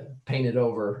been painted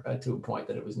over to a point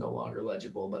that it was no longer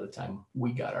legible by the time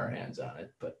we got our hands on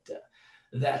it. But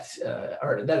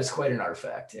that is quite an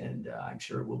artifact, and I'm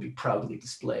sure it will be proudly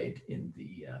displayed in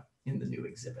the new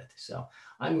exhibit. So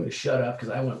I'm going to shut up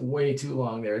because I went way too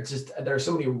long there. It's just, there are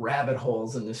so many rabbit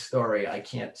holes in this story. I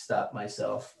can't stop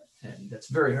myself. And that's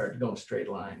very hard to go in a straight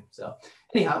line. So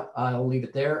anyhow, I'll leave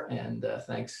it there. And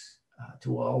thanks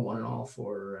to one and all,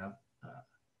 for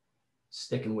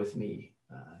sticking with me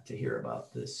to hear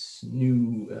about this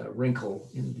new wrinkle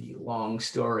in the long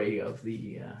story of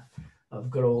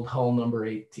good old hull number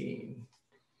 18.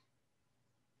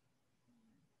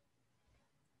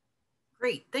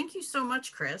 Great. Thank you so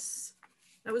much, Chris.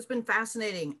 That has been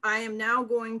fascinating. I am now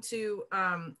going to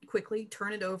quickly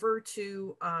turn it over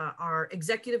to our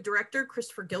executive director,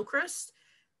 Christopher Gilchrist,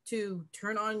 to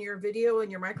turn on your video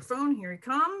and your microphone. Here he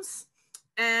comes.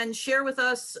 and share with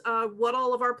us what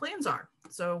all of our plans are.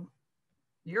 So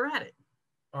you're at it.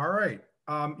 All right.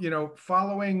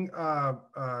 Following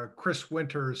Chris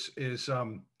Winters is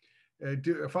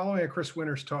following a Chris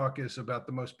Winters talk is about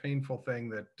the most painful thing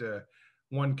that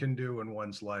one can do in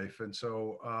one's life. And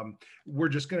so we're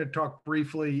just going to talk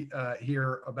briefly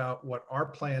here about what our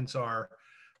plans are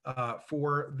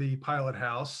for the pilot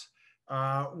house.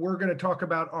 We're going to talk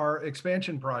about our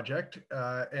expansion project,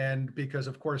 and because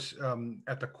of course,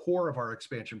 at the core of our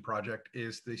expansion project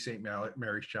is the St.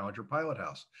 Mary's Challenger Pilot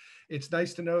House. It's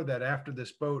nice to know that after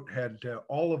this boat had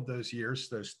all of those years,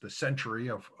 the century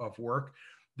of work,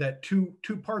 that two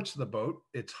parts of the boat,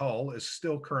 its hull is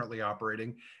still currently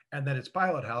operating, and that its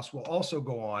pilot house will also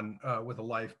go on with a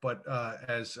life, but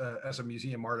as a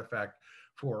museum artifact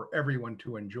for everyone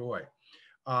to enjoy.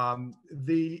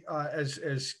 As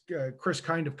Chris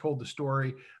kind of told the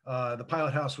story, the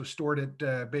pilot house was stored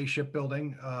at Bay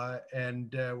Shipbuilding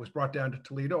and was brought down to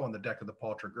Toledo on the deck of the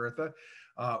Paul Tregurtha.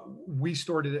 We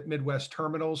stored it at Midwest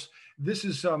Terminals. This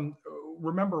is,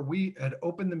 remember, we had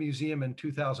opened the museum in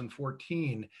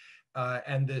 2014,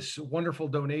 and this wonderful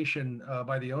donation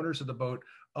by the owners of the boat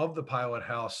of the pilot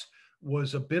house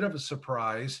was a bit of a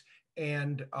surprise.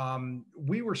 And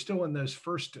we were still in those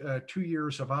first 2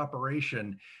 years of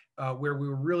operation where we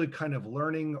were really kind of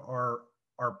learning our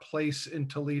place in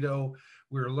Toledo.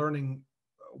 We were learning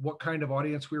what kind of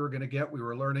audience we were going to get. We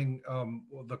were learning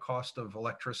the cost of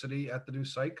electricity at the new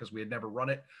site because we had never run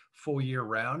it full year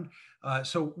round.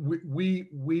 So we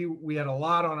had a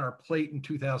lot on our plate in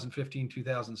 2015,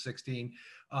 2016.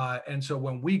 And so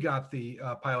when we got the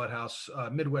pilot house,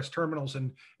 Midwest Terminals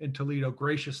in Toledo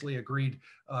graciously agreed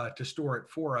to store it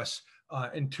for us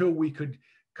until we could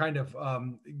kind of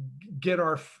get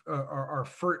our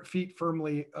feet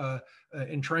firmly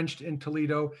entrenched in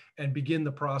Toledo and begin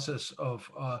the process of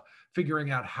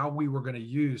figuring out how we were going to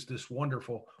use this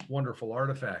wonderful, wonderful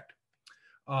artifact.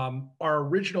 Our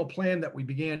original plan that we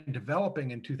began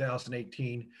developing in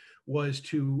 2018 was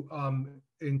to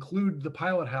include the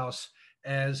pilot house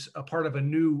as a part of a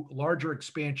new, larger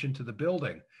expansion to the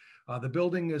building. The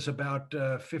building is about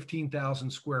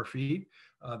 15,000 square feet,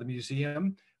 the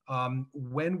museum.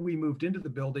 When we moved into the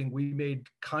building, we made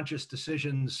conscious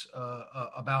decisions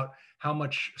about how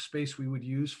much space we would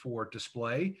use for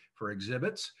display, for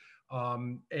exhibits.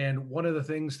 And one of the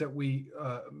things that we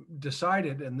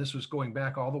decided, and this was going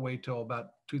back all the way till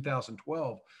about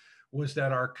 2012, was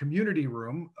that our community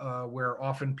room, where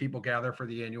often people gather for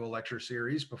the annual lecture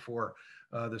series before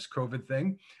this COVID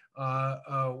thing,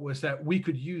 was that we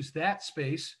could use that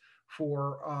space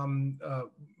for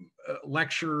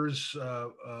lectures,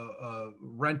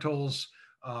 rentals,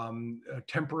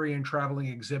 temporary and traveling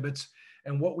exhibits.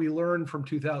 And what we learned from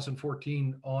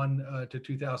 2014 on to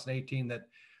 2018,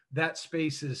 that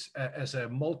space is, as a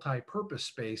multi-purpose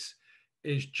space,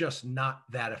 is just not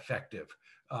that effective.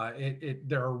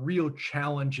 There are real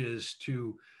challenges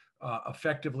to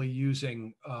effectively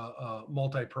using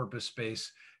multi-purpose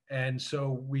space. And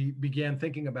so we began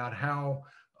thinking about how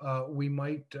we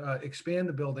might expand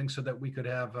the building so that we could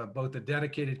have both a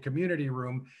dedicated community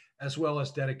room as well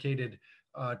as dedicated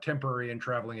temporary and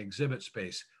traveling exhibit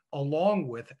space, along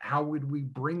with how would we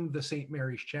bring the St.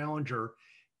 Mary's Challenger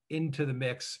into the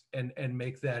mix and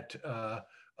make that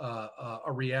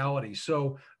a reality.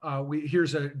 So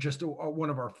here's just one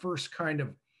of our first kind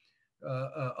of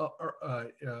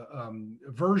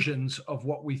versions of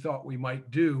what we thought we might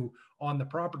do on the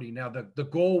property. Now, the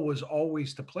goal was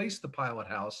always to place the pilot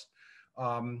house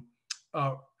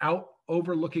out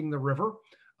overlooking the river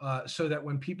so that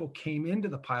when people came into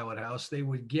the pilot house, they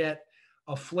would get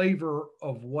a flavor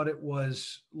of what it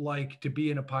was like to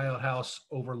be in a pilot house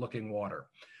overlooking water.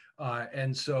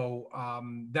 And so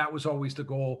that was always the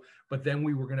goal. But then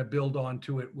we were going to build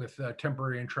onto it with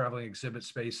temporary and traveling exhibit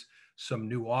space, some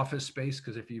new office space,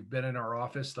 because if you've been in our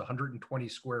office, the 120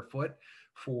 square foot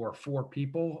for 4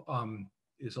 people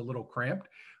is a little cramped.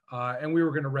 And we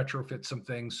were going to retrofit some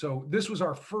things. So this was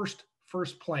our first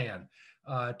plan,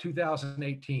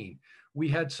 2018. We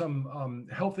had some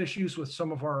health issues with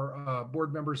some of our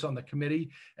board members on the committee,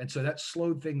 and so that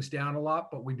slowed things down a lot,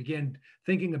 but we began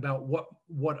thinking about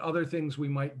what other things we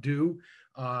might do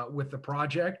with the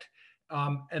project.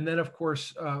 And then, of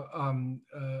course,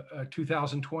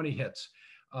 2020 hits,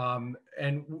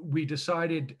 and we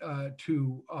decided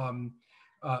to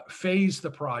phase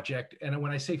the project. And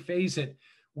when I say phase it,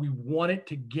 we wanted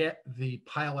to get the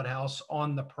pilot house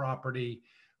on the property.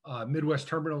 Midwest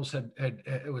Terminals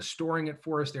it was storing it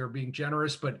for us. They were being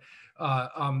generous, but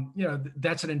you know,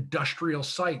 that's an industrial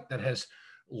site that has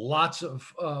lots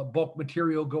of bulk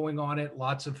material going on it,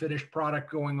 lots of finished product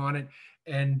going on it.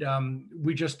 And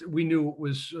we knew it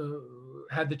was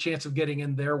had the chance of getting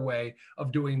in their way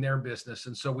of doing their business.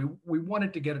 And so we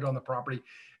wanted to get it on the property,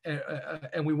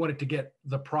 and we wanted to get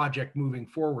the project moving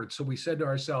forward. So we said to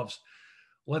ourselves,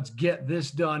 let's get this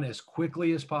done as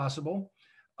quickly as possible.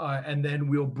 And then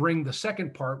we'll bring the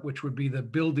second part, which would be the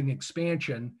building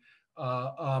expansion,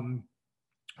 as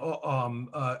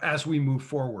we move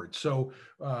forward. So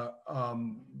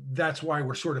that's why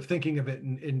we're sort of thinking of it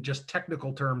in just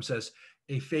technical terms as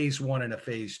a phase 1 and a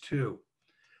phase 2.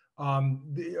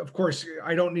 Of course,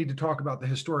 I don't need to talk about the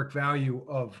historic value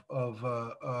of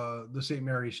the St.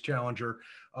 Mary's Challenger.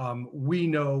 We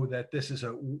know that this is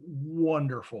a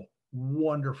wonderful,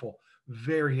 wonderful,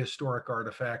 very historic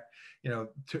artifact. You know,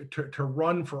 to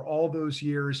run for all those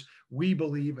years, we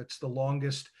believe it's the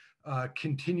longest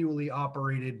continually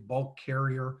operated bulk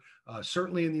carrier,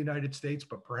 certainly in the United States,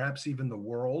 but perhaps even the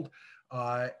world.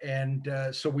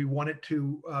 So we wanted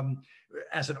to,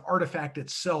 as an artifact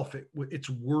itself, it's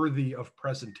worthy of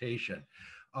presentation.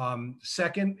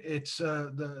 Second, it's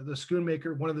the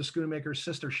Schoonmaker, one of the Schoonmaker's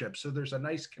sister ships. So there's a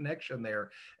nice connection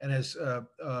there. And as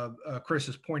Chris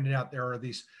has pointed out, there are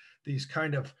these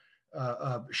kind of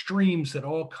streams that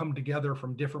all come together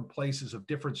from different places of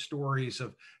different stories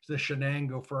of the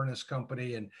Shenango Furnace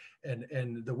Company and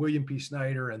the William P.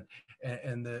 SNYDER and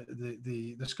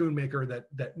the Schoonmaker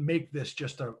that make this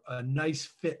just a nice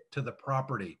fit to the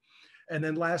property. And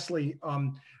then lastly,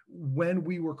 when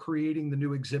we were creating the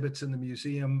new exhibits in the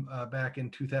museum back in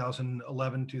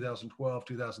 2011, 2012,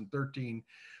 2013,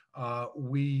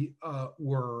 we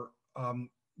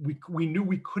knew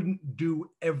we couldn't do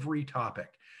every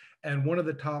topic. And one of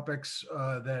the topics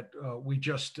that we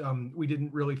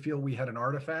didn't really feel we had an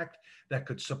artifact that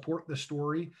could support the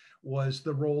story was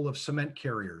the role of cement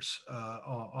carriers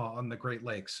on the Great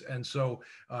Lakes. And so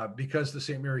because the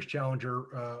St. Mary's Challenger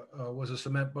was a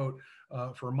cement boat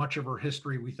for much of her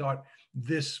history, we thought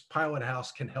this pilot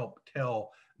house can help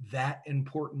tell that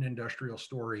important industrial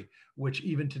story, which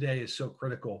even today is so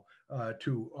critical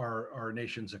to our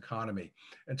nation's economy.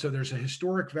 And so there's a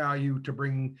historic value to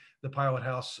bringing the pilot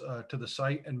house to the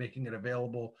site and making it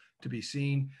available to be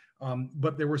seen.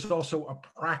 But there was also a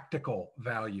practical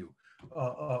value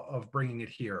of bringing it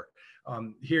here.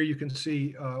 Here you can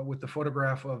see with the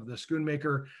photograph of the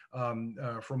Schoonmaker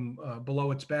from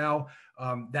below its bow,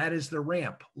 that is the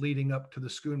ramp leading up to the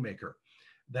Schoonmaker.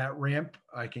 That ramp,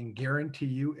 I can guarantee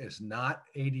you, is not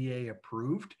ADA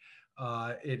approved.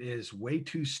 It is way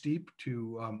too steep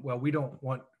to, well, we don't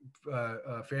want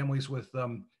families with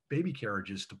baby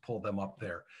carriages to pull them up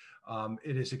there.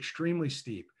 It is extremely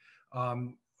steep.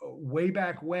 Way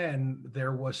back when,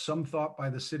 there was some thought by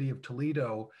the city of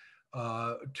Toledo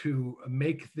to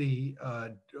make the,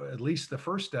 at least the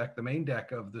first deck, the main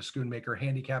deck of the Schoonmaker,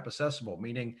 handicap accessible,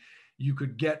 meaning you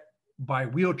could get by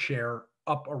wheelchair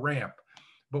up a ramp.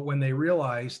 But when they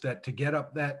realized that to get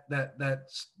up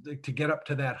to get up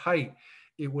to that height,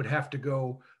 it would have to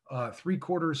go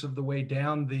 3/4 of the way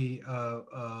down the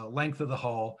length of the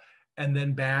hull, and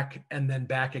then back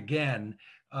again.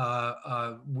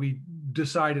 We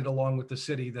decided, along with the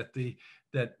city, that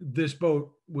this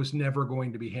boat was never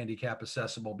going to be handicap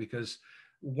accessible, because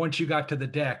once you got to the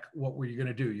deck, what were you going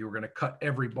to do? You were going to cut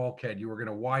every bulkhead. You were going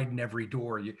to widen every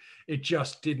door. It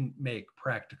just didn't make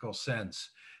practical sense.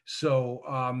 So,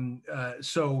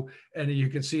 and you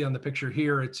can see on the picture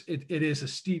here, it is a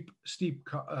steep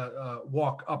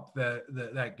walk up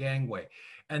that gangway,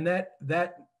 and that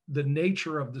the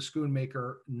nature of the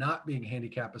Schoonmaker not being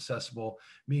handicap accessible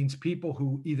means people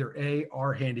who either A,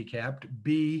 are handicapped,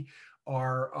 B,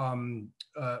 are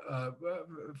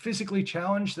physically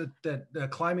challenged, that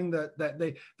climbing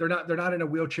they're not in a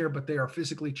wheelchair, but they are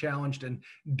physically challenged and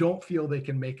don't feel they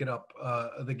can make it up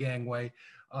the gangway.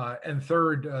 And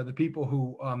third, the people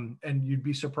who, and you'd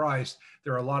be surprised,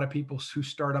 there are a lot of people who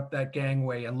start up that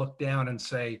gangway and look down and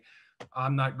say,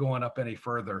 I'm not going up any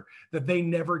further, that they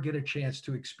never get a chance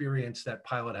to experience that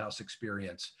pilot house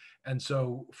experience. And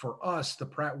so for us,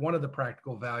 one of the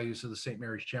practical values of the St.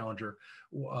 Mary's Challenger,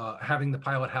 having the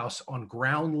pilot house on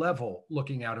ground level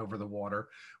looking out over the water,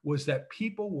 was that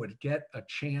people would get a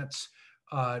chance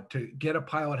to get a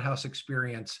pilot house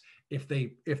experience if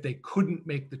they couldn't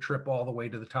make the trip all the way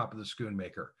to the top of the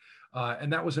Schoonmaker.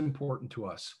 And that was important to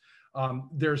us.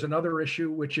 There's another issue,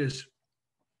 which is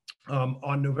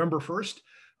on November 1st,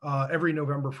 every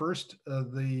November 1st,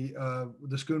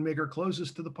 the Schoonmaker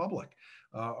closes to the public.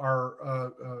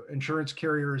 Our insurance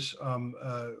carriers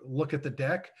look at the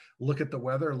deck, look at the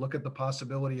weather, look at the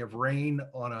possibility of rain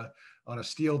on on a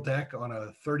steel deck on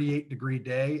a 38-degree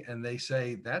day, and they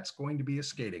say that's going to be a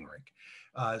skating rink.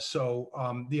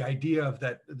 The idea of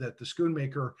that the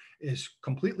Schoonmaker is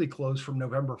completely closed from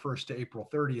November 1st to April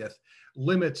 30th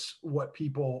limits what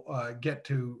people get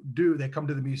to do. They come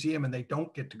to the museum and they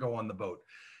don't get to go on the boat.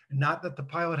 Not that the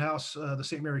pilot house, the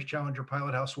St. Mary's Challenger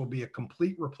pilot house, will be a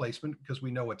complete replacement, because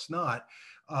we know it's not,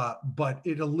 but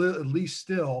it'll at least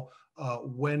still,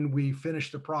 when we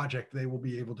finish the project, they will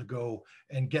be able to go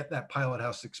and get that pilot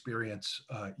house experience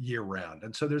year round.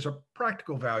 And so there's a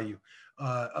practical value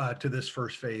to this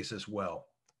first phase as well.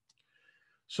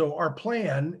 So our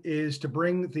plan is to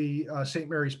bring the St.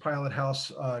 Mary's Pilot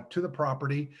House to the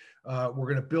property. We're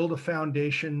going to build a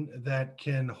foundation that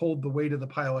can hold the weight of the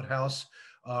pilot house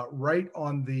right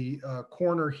on the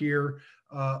corner here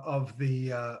of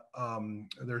the,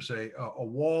 there's a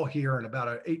wall here and about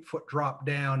an 8-foot drop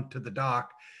down to the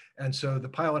dock. And so the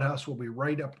pilot house will be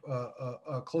right up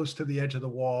close to the edge of the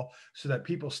wall, so that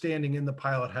people standing in the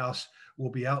pilot house will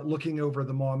be out looking over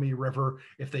the Maumee River.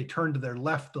 If they turn to their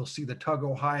left, they'll see the Tug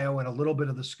Ohio and a little bit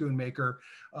of the Schoonmaker,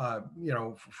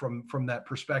 from that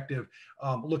perspective.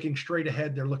 Looking straight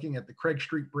ahead, they're looking at the Craig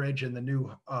Street Bridge and the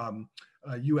new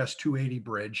US 280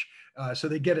 bridge. So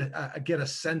they get a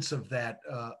sense of that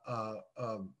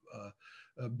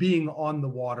being on the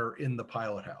water in the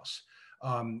pilot house.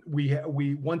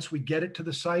 Once we get it to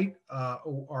the site,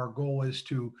 our goal is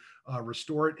to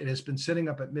restore it. It has been sitting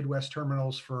up at Midwest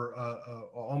Terminals for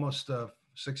almost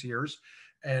 6 years,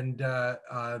 and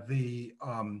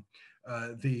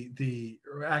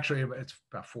actually it's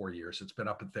about 4 years. It's been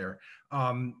up at there.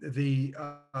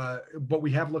 But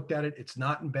we have looked at it. It's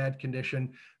not in bad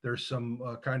condition. There's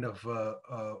some kind of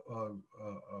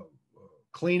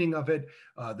cleaning of it.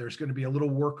 There's going to be a little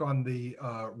work on the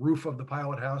roof of the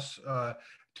pilot house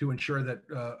to ensure that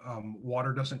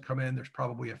water doesn't come in. There's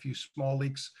probably a few small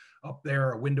leaks up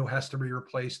there. A window has to be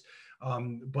replaced,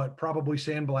 but probably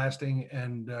sandblasting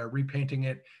and repainting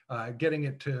it, getting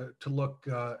it to look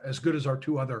as good as our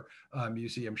 2 other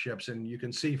museum ships. And you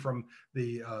can see from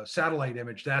the satellite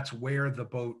image, that's where the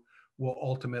boat will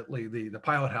ultimately, the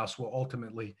pilot house will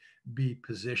ultimately be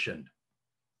positioned.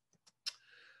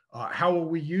 How will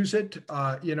we use it?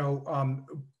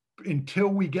 Until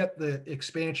we get the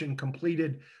expansion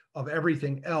completed of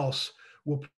everything else,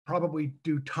 we'll probably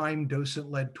do time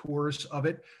docent-led tours of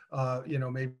it,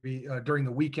 maybe during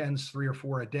the weekends, 3 or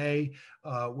 4 a day,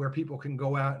 where people can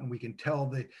go out and we can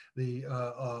tell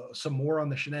some more on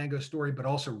the Shenango story, but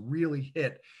also really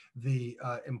hit the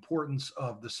importance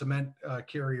of the cement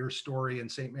carrier story in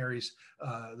St. Mary's,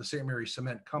 the St. Mary's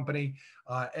Cement Company,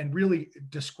 and really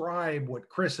describe what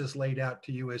Chris has laid out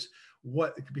to you as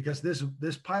because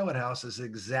this pilot house is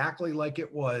exactly like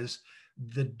it was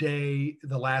the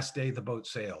last day the boat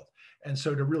sailed. And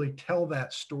so to really tell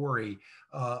that story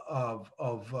of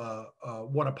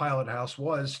what a pilot house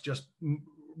was just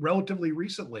relatively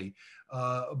recently,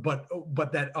 but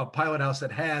that a pilot house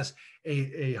that has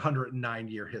a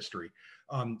 109-year history.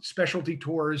 Specialty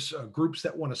tours, groups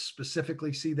that want to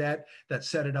specifically see that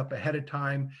set it up ahead of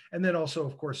time. And then also,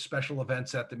 of course, special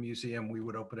events at the museum, we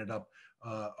would open it up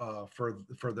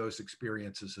for those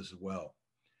experiences as well.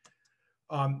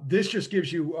 This just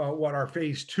gives you what our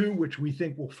phase 2, which we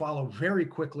think will follow very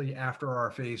quickly after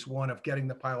our phase 1 of getting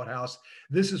the pilot house.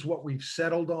 This is what we've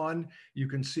settled on. You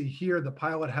can see here the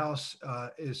pilot house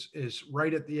is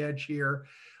right at the edge here.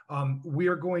 We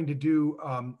are going to do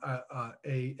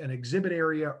an exhibit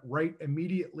area right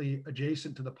immediately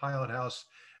adjacent to the pilot house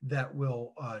that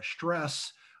will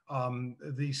stress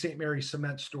the St. Mary's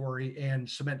cement story and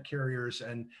cement carriers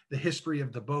and the history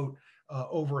of the boat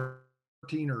over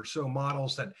 13 or so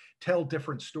models that tell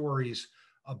different stories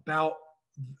about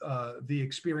the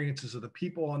experiences of the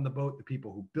people on the boat, the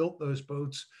people who built those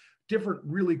boats, different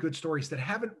really good stories that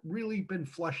haven't really been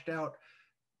fleshed out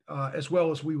as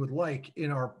well as we would like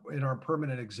in our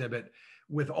permanent exhibit,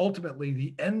 with ultimately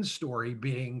the end story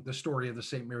being the story of the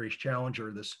St. Mary's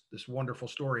Challenger, this wonderful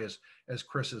story as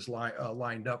Chris has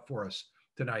lined up for us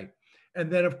tonight. And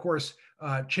then, of course,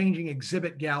 changing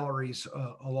exhibit galleries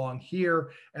along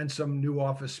here, and some new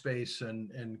office space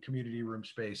and community room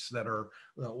space that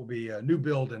will be a new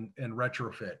build and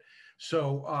retrofit.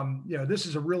 So, this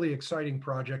is a really exciting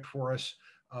project for us.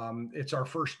 It's our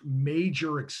first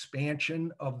major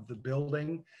expansion of the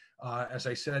building. As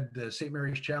I said, the St.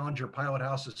 Mary's Challenger Pilot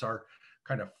House is our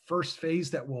kind of first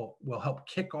phase that will help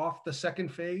kick off the second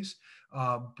phase.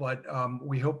 But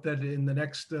we hope that in the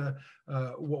next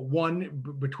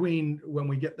between when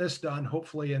we get this done,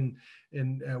 hopefully, and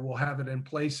we'll have it in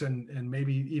place and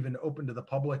maybe even open to the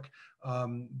public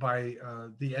by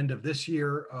the end of this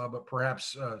year, but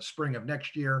perhaps spring of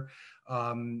next year.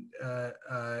 And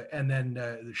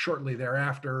then shortly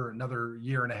thereafter, another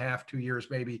year and a half, 2 years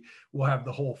maybe, we'll have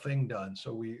the whole thing done.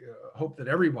 So we hope that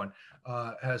everyone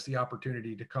has the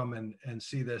opportunity to come and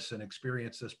see this and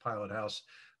experience this pilot house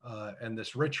and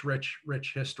this rich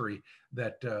history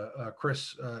that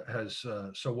Chris has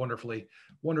so wonderfully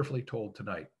told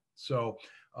tonight. So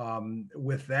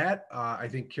with that, I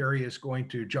think Carrie is going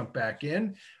to jump back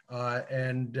in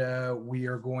and we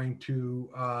are going to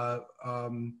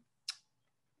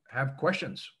have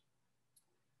questions.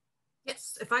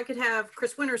 Yes, if I could have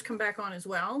Chris Winters come back on as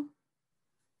well.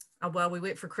 While we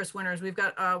wait for Chris Winters, we've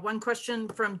got one question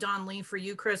from Don Lee for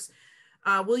you, Chris.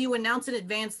 Will you announce in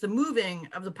advance the moving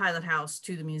of the pilot house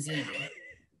to the museum?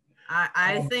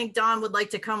 I think Don would like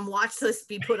to come watch this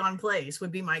be put on place,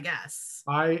 would be my guess.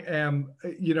 I am,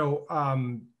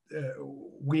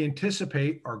 we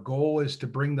anticipate, our goal is to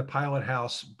bring the pilot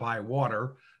house by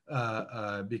water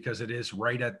because it is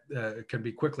right at, it can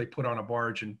be quickly put on a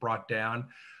barge and brought down.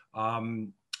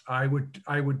 I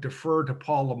would defer to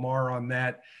Paul Lamar on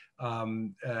that.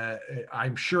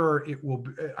 I'm sure it will.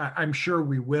 I'm sure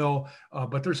we will,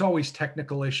 but there's always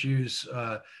technical issues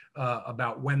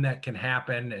about when that can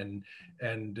happen,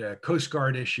 and Coast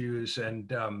Guard issues, and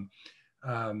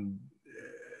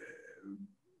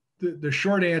the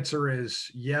short answer is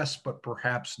yes, but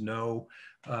perhaps no,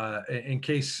 in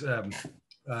case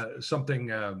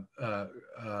something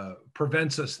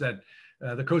prevents us that.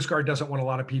 The Coast Guard doesn't want a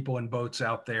lot of people in boats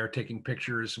out there taking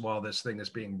pictures while this thing is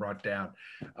being brought down.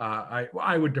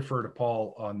 I would defer to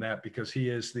Paul on that because he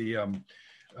is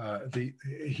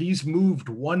he's moved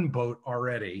one boat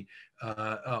already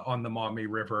on the Maumee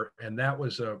River, and that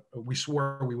was we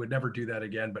swore we would never do that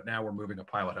again, but now we're moving a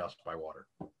pilot house by water.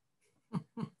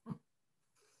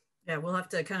 Yeah, we'll have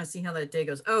to kind of see how that day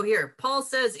goes. Oh, here, Paul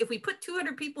says, if we put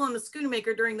 200 people on the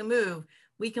Schoonmaker during the move,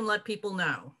 we can let people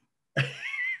know.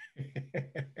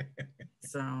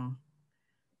 So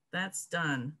that's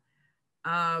done.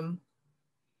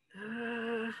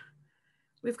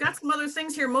 We've got some other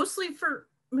things here, mostly for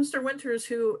Mr. Winters,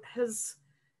 who is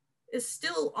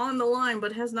still on the line,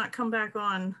 but has not come back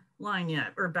online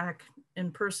yet, or back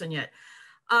in person yet.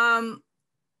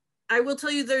 I will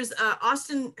tell you there's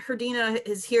Austin Herdina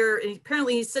is here.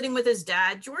 Apparently he's sitting with his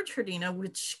dad, George Herdina,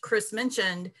 which Chris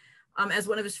mentioned as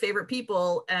one of his favorite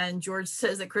people. And George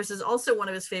says that Chris is also one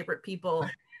of his favorite people.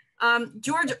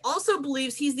 George also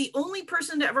believes he's the only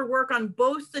person to ever work on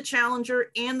both the Challenger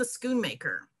and the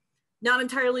Schoonmaker. Not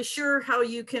entirely sure how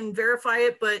you can verify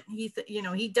it, but he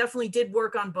definitely did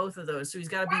work on both of those. So he's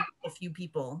got to be a few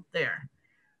people there.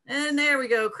 And there we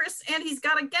go, Chris, and he's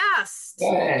got a guest.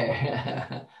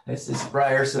 Hey, this is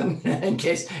Ryerson. In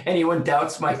case anyone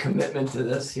doubts my commitment to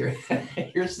this,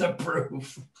 here's the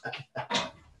proof.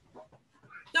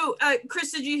 So,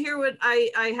 Chris, did you hear what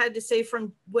I had to say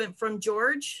from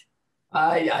George?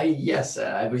 Yes,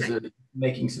 I was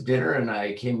making some dinner and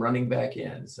I came running back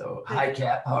in. So, hi,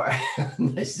 Cap. How are you?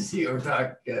 Nice to see you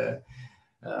talk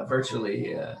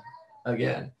virtually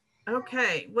again.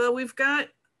 Okay. Well, we've got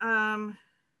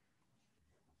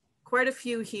quite a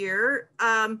few here.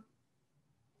 I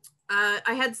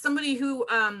had somebody who,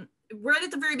 right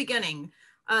at the very beginning,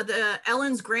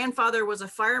 Ellen's grandfather was a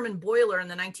fireman boiler in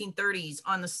the 1930s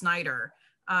on the SNYDER.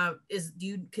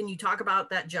 Can you talk about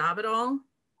that job at all?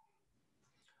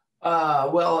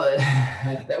 Well,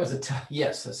 that was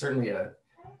yes, certainly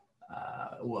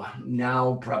well,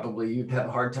 now probably you'd have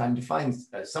a hard time to find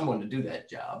someone to do that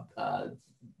job.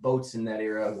 Boats in that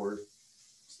era were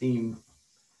steam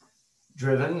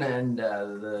driven, and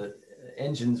the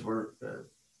engines were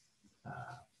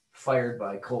fired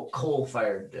by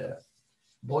coal-fired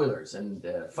boilers, and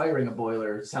firing a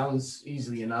boiler sounds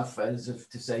easy enough as if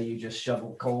to say you just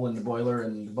shovel coal in the boiler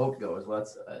and the boat goes. Well,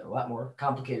 it's a lot more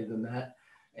complicated than that,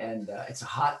 and it's a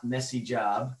hot, messy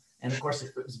job. And of course,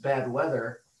 if it was bad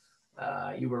weather,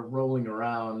 you were rolling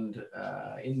around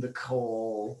in the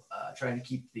coal, trying to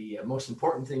keep the most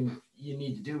important thing you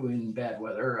need to do in bad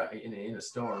weather, in a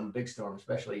storm, big storm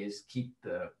especially, is keep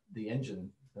the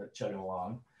engine chugging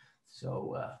along.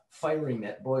 So firing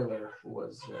that boiler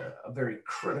was a very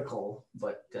critical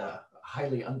but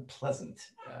highly unpleasant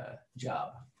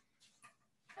job.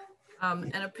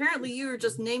 And apparently you were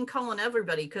just name calling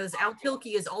everybody because Al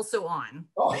Tilkey is also on.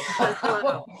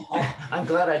 Oh, I'm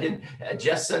glad I didn't.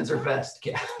 Jess sends her best.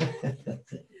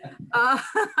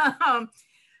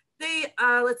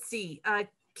 Let's see.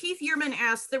 Keith Yearman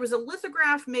asks, there was a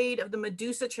lithograph made of the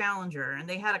Medusa Challenger, and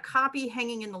they had a copy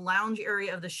hanging in the lounge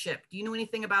area of the ship. Do you know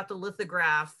anything about the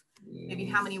lithograph? Maybe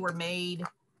how many were made?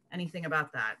 Anything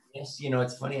about that? Yes, you know,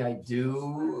 it's funny. I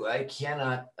do. I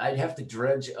cannot. I'd have to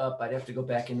dredge up. I'd have to go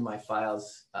back into my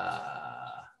files.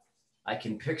 I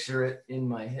can picture it in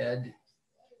my head.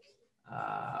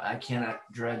 I cannot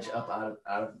dredge up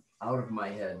out of my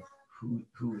head who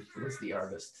was the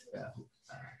artist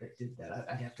that did that.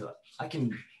 I'd have to. I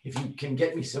can, if you can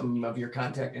get me some of your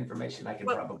contact information, I can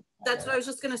probably. That's what I was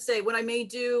just going to say. What I may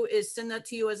do is send that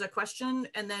to you as a question,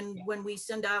 and then when we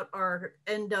send out our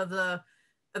end of the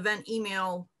event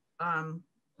email,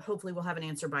 hopefully we'll have an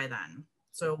answer by then.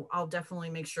 So I'll definitely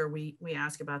make sure we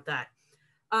ask about that.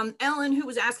 Ellen, who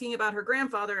was asking about her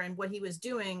grandfather and what he was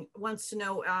doing, wants to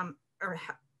know, or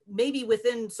maybe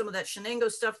within some of that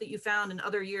Shenango stuff that you found in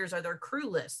other years, are there crew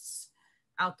lists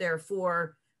out there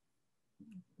for,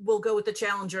 we'll go with the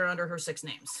Challenger under her 6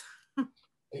 names?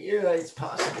 Yeah, it's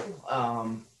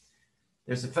possible.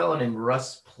 There's a fellow named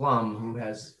Russ Plum who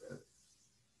has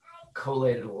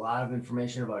collated a lot of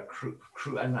information about crew.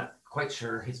 I'm not quite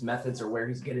sure his methods or where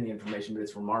he's getting the information, but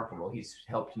it's remarkable. He's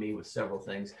helped me with several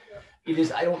things.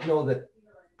 I don't know that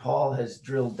Paul has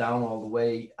drilled down all the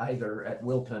way either at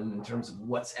Wilpon in terms of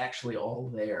what's actually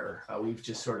all there. We've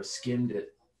just sort of skimmed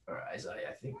it, as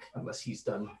I think, unless he's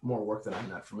done more work that I'm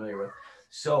not familiar with.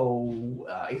 So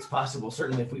it's possible,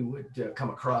 certainly if we would come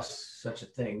across such a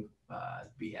thing, I'd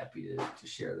be happy to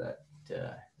share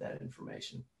that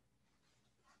information.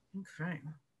 Okay.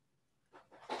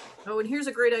 Oh, and here's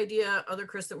a great idea,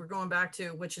 Chris, that we're going back to,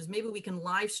 which is maybe we can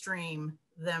live stream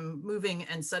them moving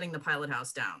and setting the pilot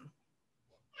house down.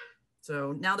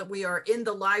 So now that we are in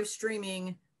the live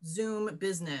streaming Zoom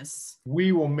business,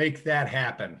 we will make that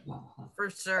happen. For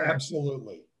sure.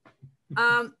 Absolutely.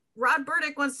 Rod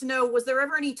Burdick wants to know, was there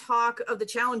ever any talk of the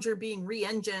Challenger being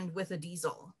re-engined with a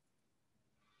diesel?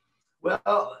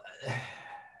 Well,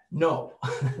 no,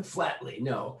 flatly,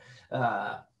 no.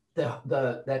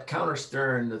 That counter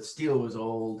stern, the steel was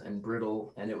old and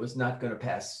brittle, and it was not going to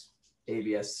pass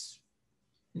ABS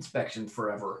inspection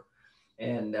forever.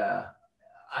 And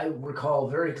I recall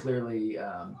very clearly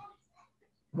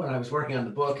when I was working on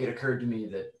the book, it occurred to me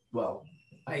that, well,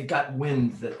 I got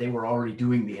wind that they were already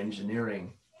doing the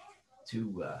engineering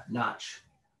to notch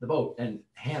the boat. And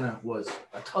Hannah was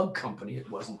a tug company.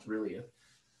 It wasn't really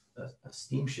a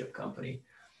steamship company.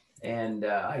 And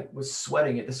I was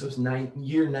sweating it. This was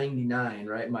year 99,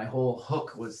 right? My whole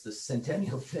hook was the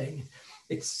Centennial thing.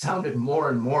 It sounded more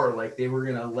and more like they were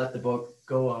going to let the boat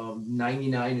go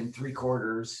 99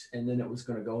 3/4, and then it was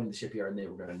going to go in the shipyard and they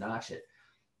were going to notch it.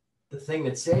 The thing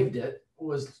that saved it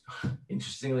was,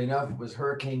 interestingly enough, it was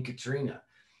Hurricane Katrina.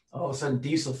 All of a sudden,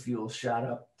 diesel fuel shot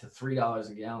up to $3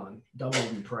 a gallon, doubled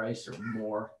in price or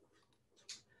more.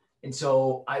 And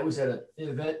so I was at an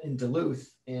event in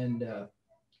Duluth, and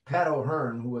Pat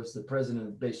O'Hearn, who was the president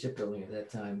of Bay Shipbuilding at that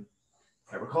time,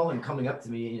 I recall him coming up to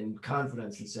me in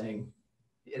confidence and saying,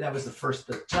 that was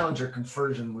the Challenger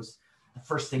conversion was the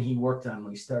first thing he worked on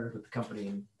when he started with the company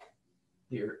in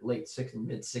the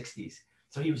mid 60s.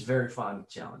 So he was very fond of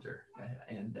Challenger.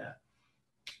 And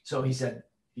so he said,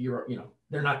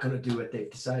 they're not going to do it.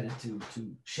 They've decided to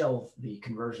shelve the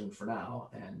conversion for now.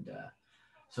 And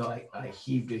so I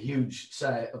heaved a huge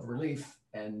sigh of relief.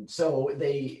 And so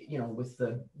they, with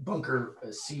the bunker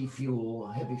C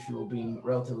fuel, heavy fuel being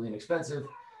relatively inexpensive,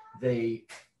 they,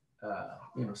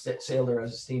 sailed her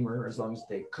as a steamer as long as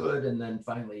they could. And then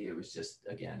finally it was just,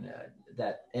 again,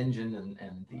 that engine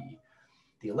and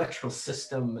the electrical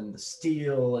system and the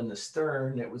steel and the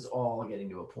stern, it was all getting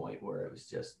to a point where it was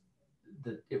just,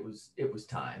 it was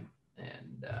time.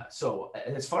 And so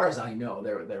as far as I know,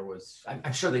 there was,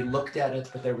 I'm sure they looked at it,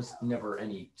 but there was never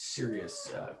any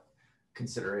serious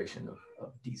consideration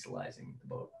of dieselizing the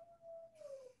boat.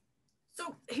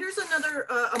 So here's another,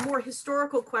 a more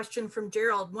historical question from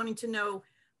Gerald, wanting to know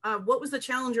what was the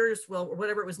Challenger's, well, or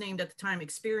whatever it was named at the time,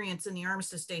 experience in the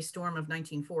Armistice Day storm of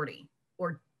 1940?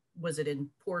 Or was it in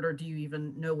port, or do you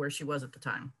even know where she was at the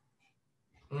time?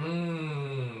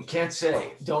 Can't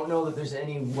say. Don't know that there's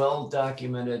any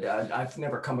well-documented. I've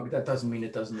never come up. That doesn't mean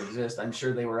it doesn't exist. I'm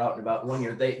sure they were out in about 1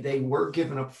 year. They were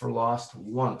given up for lost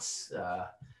once.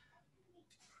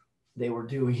 They were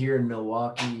due here in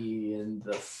Milwaukee in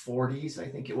the 40s, I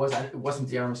think it was. It wasn't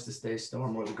the Armistice Day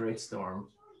storm or the Great Storm,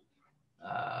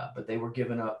 but they were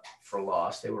given up for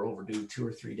lost. They were overdue 2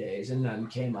 or 3 days, and then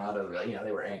came out of,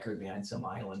 they were anchored behind some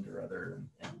island or other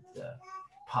and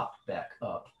popped back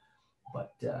up.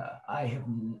 But I have,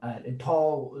 and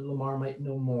Paul Lamar might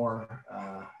know more.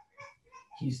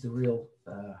 He's the real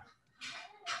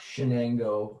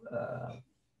Shenango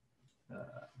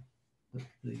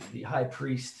the high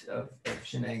priest of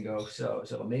Shenango.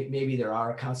 So maybe there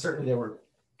are accounts. Certainly there were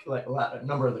like a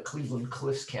number of the Cleveland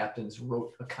Cliffs captains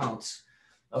wrote accounts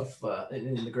of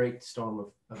in the Great Storm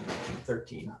of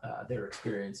 1913, their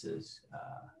experiences.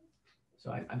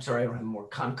 So I'm sorry I don't have a more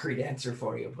concrete answer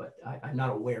for you, but I'm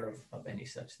not aware of any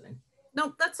such thing.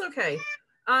 No, that's okay.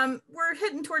 We're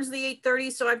heading towards the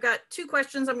 8:30, so I've got two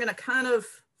questions I'm going to kind of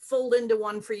fold into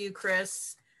one for you,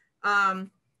 Chris,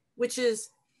 which is,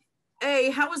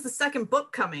 A, how is the second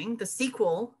book coming, the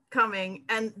sequel coming?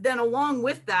 And then along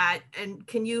with that, and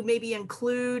can you maybe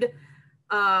include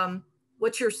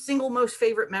what your single most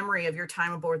favorite memory of your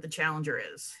time aboard the Challenger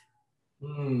is?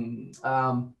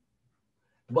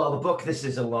 Well, the book, this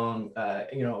is a long,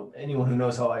 anyone who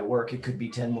knows how I work, it could be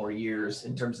 10 more years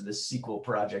in terms of this sequel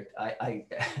project.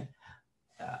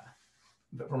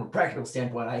 But from a practical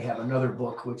standpoint, I have another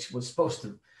book which was supposed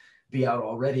to be out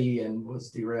already and was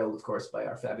derailed, of course, by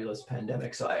our fabulous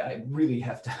pandemic. So I really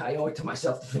I owe it to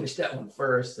myself to finish that one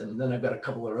first. And then I've got a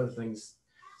couple of other things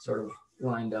sort of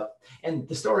lined up. And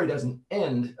the story doesn't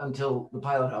end until the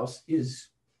pilot house is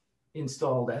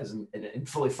installed as and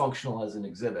fully functional as an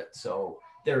exhibit. So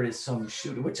there is some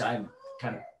shooting, which I'm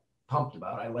kind of pumped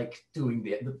about. I like doing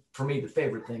for me, the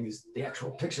favorite thing is the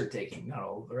actual picture taking, not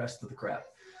all the rest of the crap.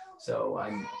 So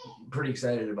I'm pretty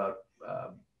excited about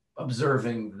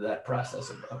observing that process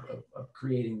of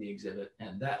creating the exhibit,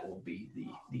 and that will be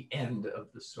the end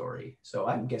of the story. So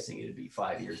I'm guessing it'd be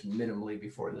 5 years minimally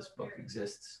before this book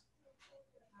exists.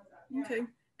 Okay.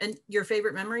 And your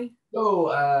favorite memory?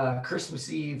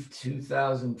 Christmas Eve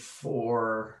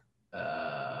 2004.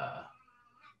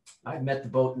 I met the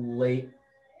boat late.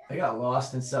 I got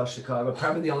lost in South Chicago.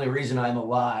 Probably the only reason I'm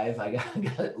alive. I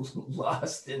got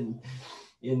lost in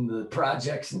the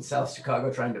projects in South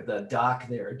Chicago, trying to the dock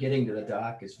there. Getting to the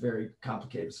dock is very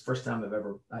complicated. It's the first time I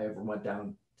ever went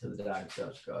down to the dock in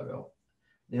South Chicago.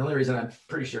 The only reason I'm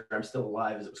pretty sure I'm still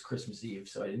alive is it was Christmas Eve,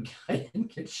 so I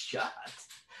didn't get shot.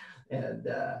 And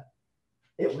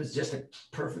it was just a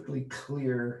perfectly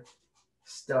clear,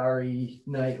 starry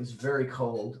night. It was very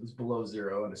cold. It was below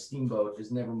zero, and a steamboat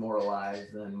is never more alive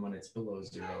than when it's below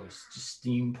zero. It's just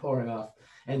steam pouring off.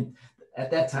 And at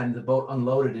that time, the boat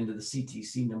unloaded into the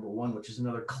CTC #1, which is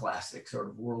another classic sort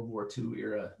of World War II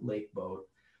era lake boat.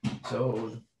 So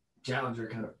the Challenger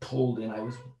kind of pulled in. I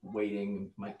was waiting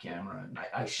with my camera, and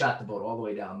I shot the boat all the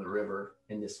way down the river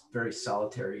in this very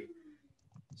solitary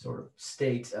sort of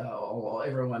state.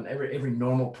 Every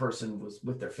normal person was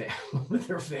with their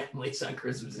families on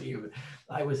Christmas Eve.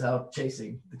 I was out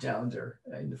chasing the Challenger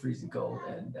in the freezing cold,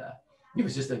 and it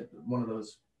was just one of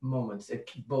those moments. The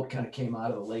boat kind of came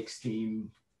out of the lake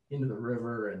steam into the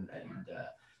river, and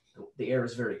the air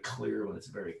is very clear when it's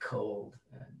very cold,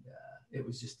 and it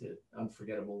was just an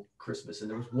unforgettable Christmas. And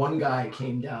there was one guy who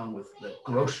came down with the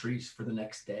groceries for the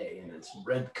next day in his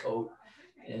red coat.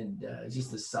 And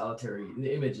just the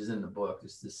image is in the book,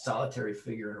 just this solitary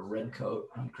figure in a red coat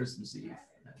on Christmas Eve.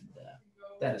 And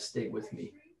that has stayed with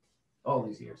me all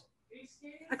these years.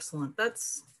 Excellent.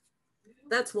 That's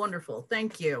wonderful.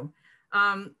 Thank you.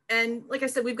 And like I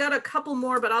said, we've got a couple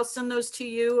more, but I'll send those to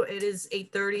you. It is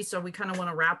 8:30, so we kind of want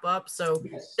to wrap up. So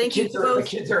yes, thank you both. The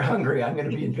kids are hungry. I'm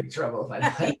going to be in big trouble if I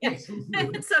don't.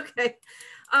 It's okay.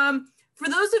 For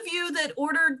those of you that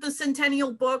ordered the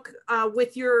Centennial book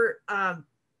with your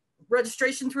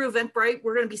registration through Eventbrite,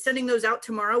 we're going to be sending those out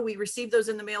tomorrow. We received those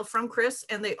in the mail from Chris,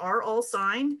 and they are all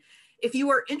signed. If you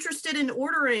are interested in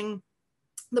ordering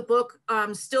the book,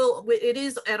 it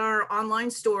is at our online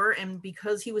store, and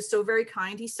because he was so very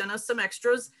kind, he sent us some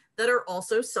extras that are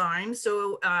also signed.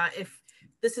 So if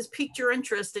this has piqued your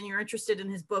interest and you're interested in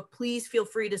his book, please feel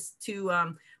free to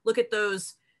look at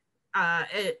those on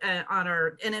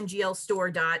our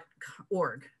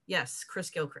nmglstore.org. Yes, Chris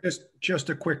Gilchrist. Just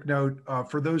a quick note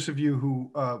for those of you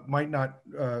who might not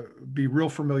be real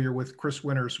familiar with Chris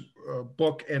Winter's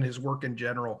book and his work in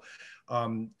general.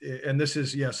 And this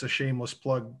is, yes, a shameless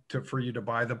plug for you to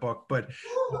buy the book, but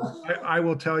I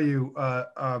will tell you,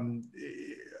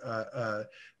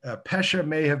 Pesha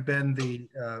may have been the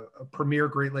premier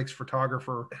Great Lakes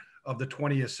photographer of the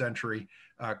 20th century.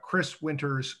 Chris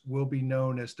Winters will be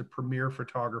known as the premier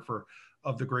photographer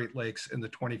of the Great Lakes in the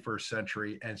 21st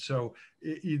century. And so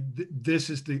this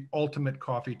is the ultimate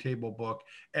coffee table book.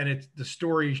 And the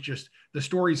stories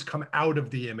come out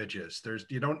of the images.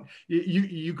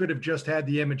 You could have just had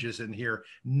the images in here,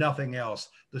 nothing else.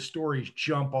 The stories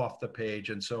jump off the page.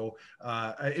 And so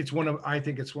I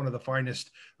think it's one of the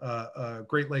finest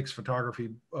Great Lakes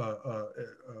photography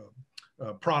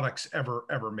products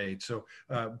ever made. So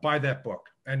buy that book,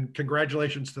 and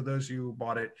congratulations to those who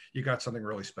bought it. You got something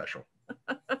really special.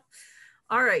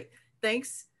 All right,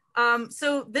 thanks.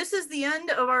 So this is the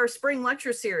end of our spring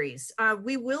lecture series.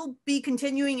 We will be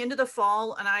continuing into the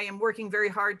fall, and I am working very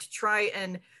hard to try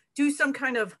and do some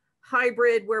kind of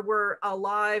hybrid where we're a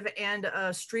live and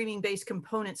a streaming based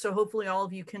component. So hopefully all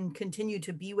of you can continue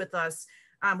to be with us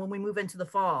when we move into the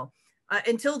fall.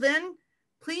 Until then,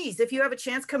 please, if you have a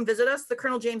chance, come visit us. The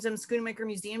Colonel James M. Schoonmaker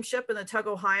Museum Ship and the Tug,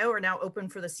 Ohio are now open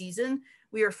for the season.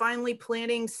 We are finally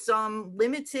planning some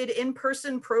limited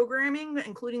in-person programming,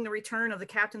 including the return of the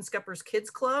Captain Scupper's Kids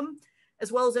Club,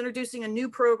 as well as introducing a new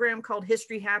program called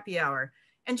History Happy Hour.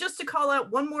 And just to call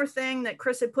out one more thing that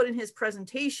Chris had put in his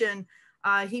presentation,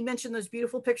 he mentioned those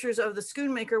beautiful pictures of the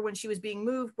Schoonmaker when she was being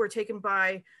moved were taken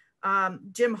by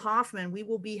Jim Hoffman. We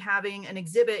will be having an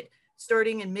exhibit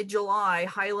starting in mid-July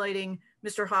highlighting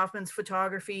Mr. Hoffman's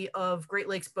photography of Great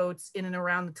Lakes boats in and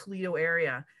around the Toledo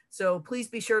area. So please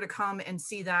be sure to come and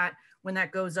see that when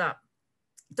that goes up.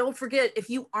 Don't forget, if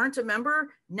you aren't a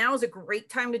member, now is a great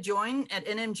time to join at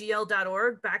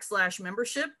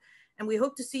nmgl.org/membership. And we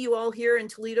hope to see you all here in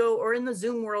Toledo or in the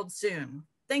Zoom world soon.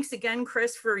 Thanks again,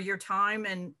 Chris, for your time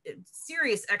and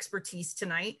serious expertise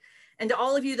tonight, and to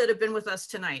all of you that have been with us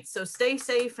tonight. So stay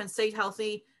safe and stay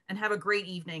healthy and have a great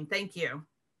evening. Thank you.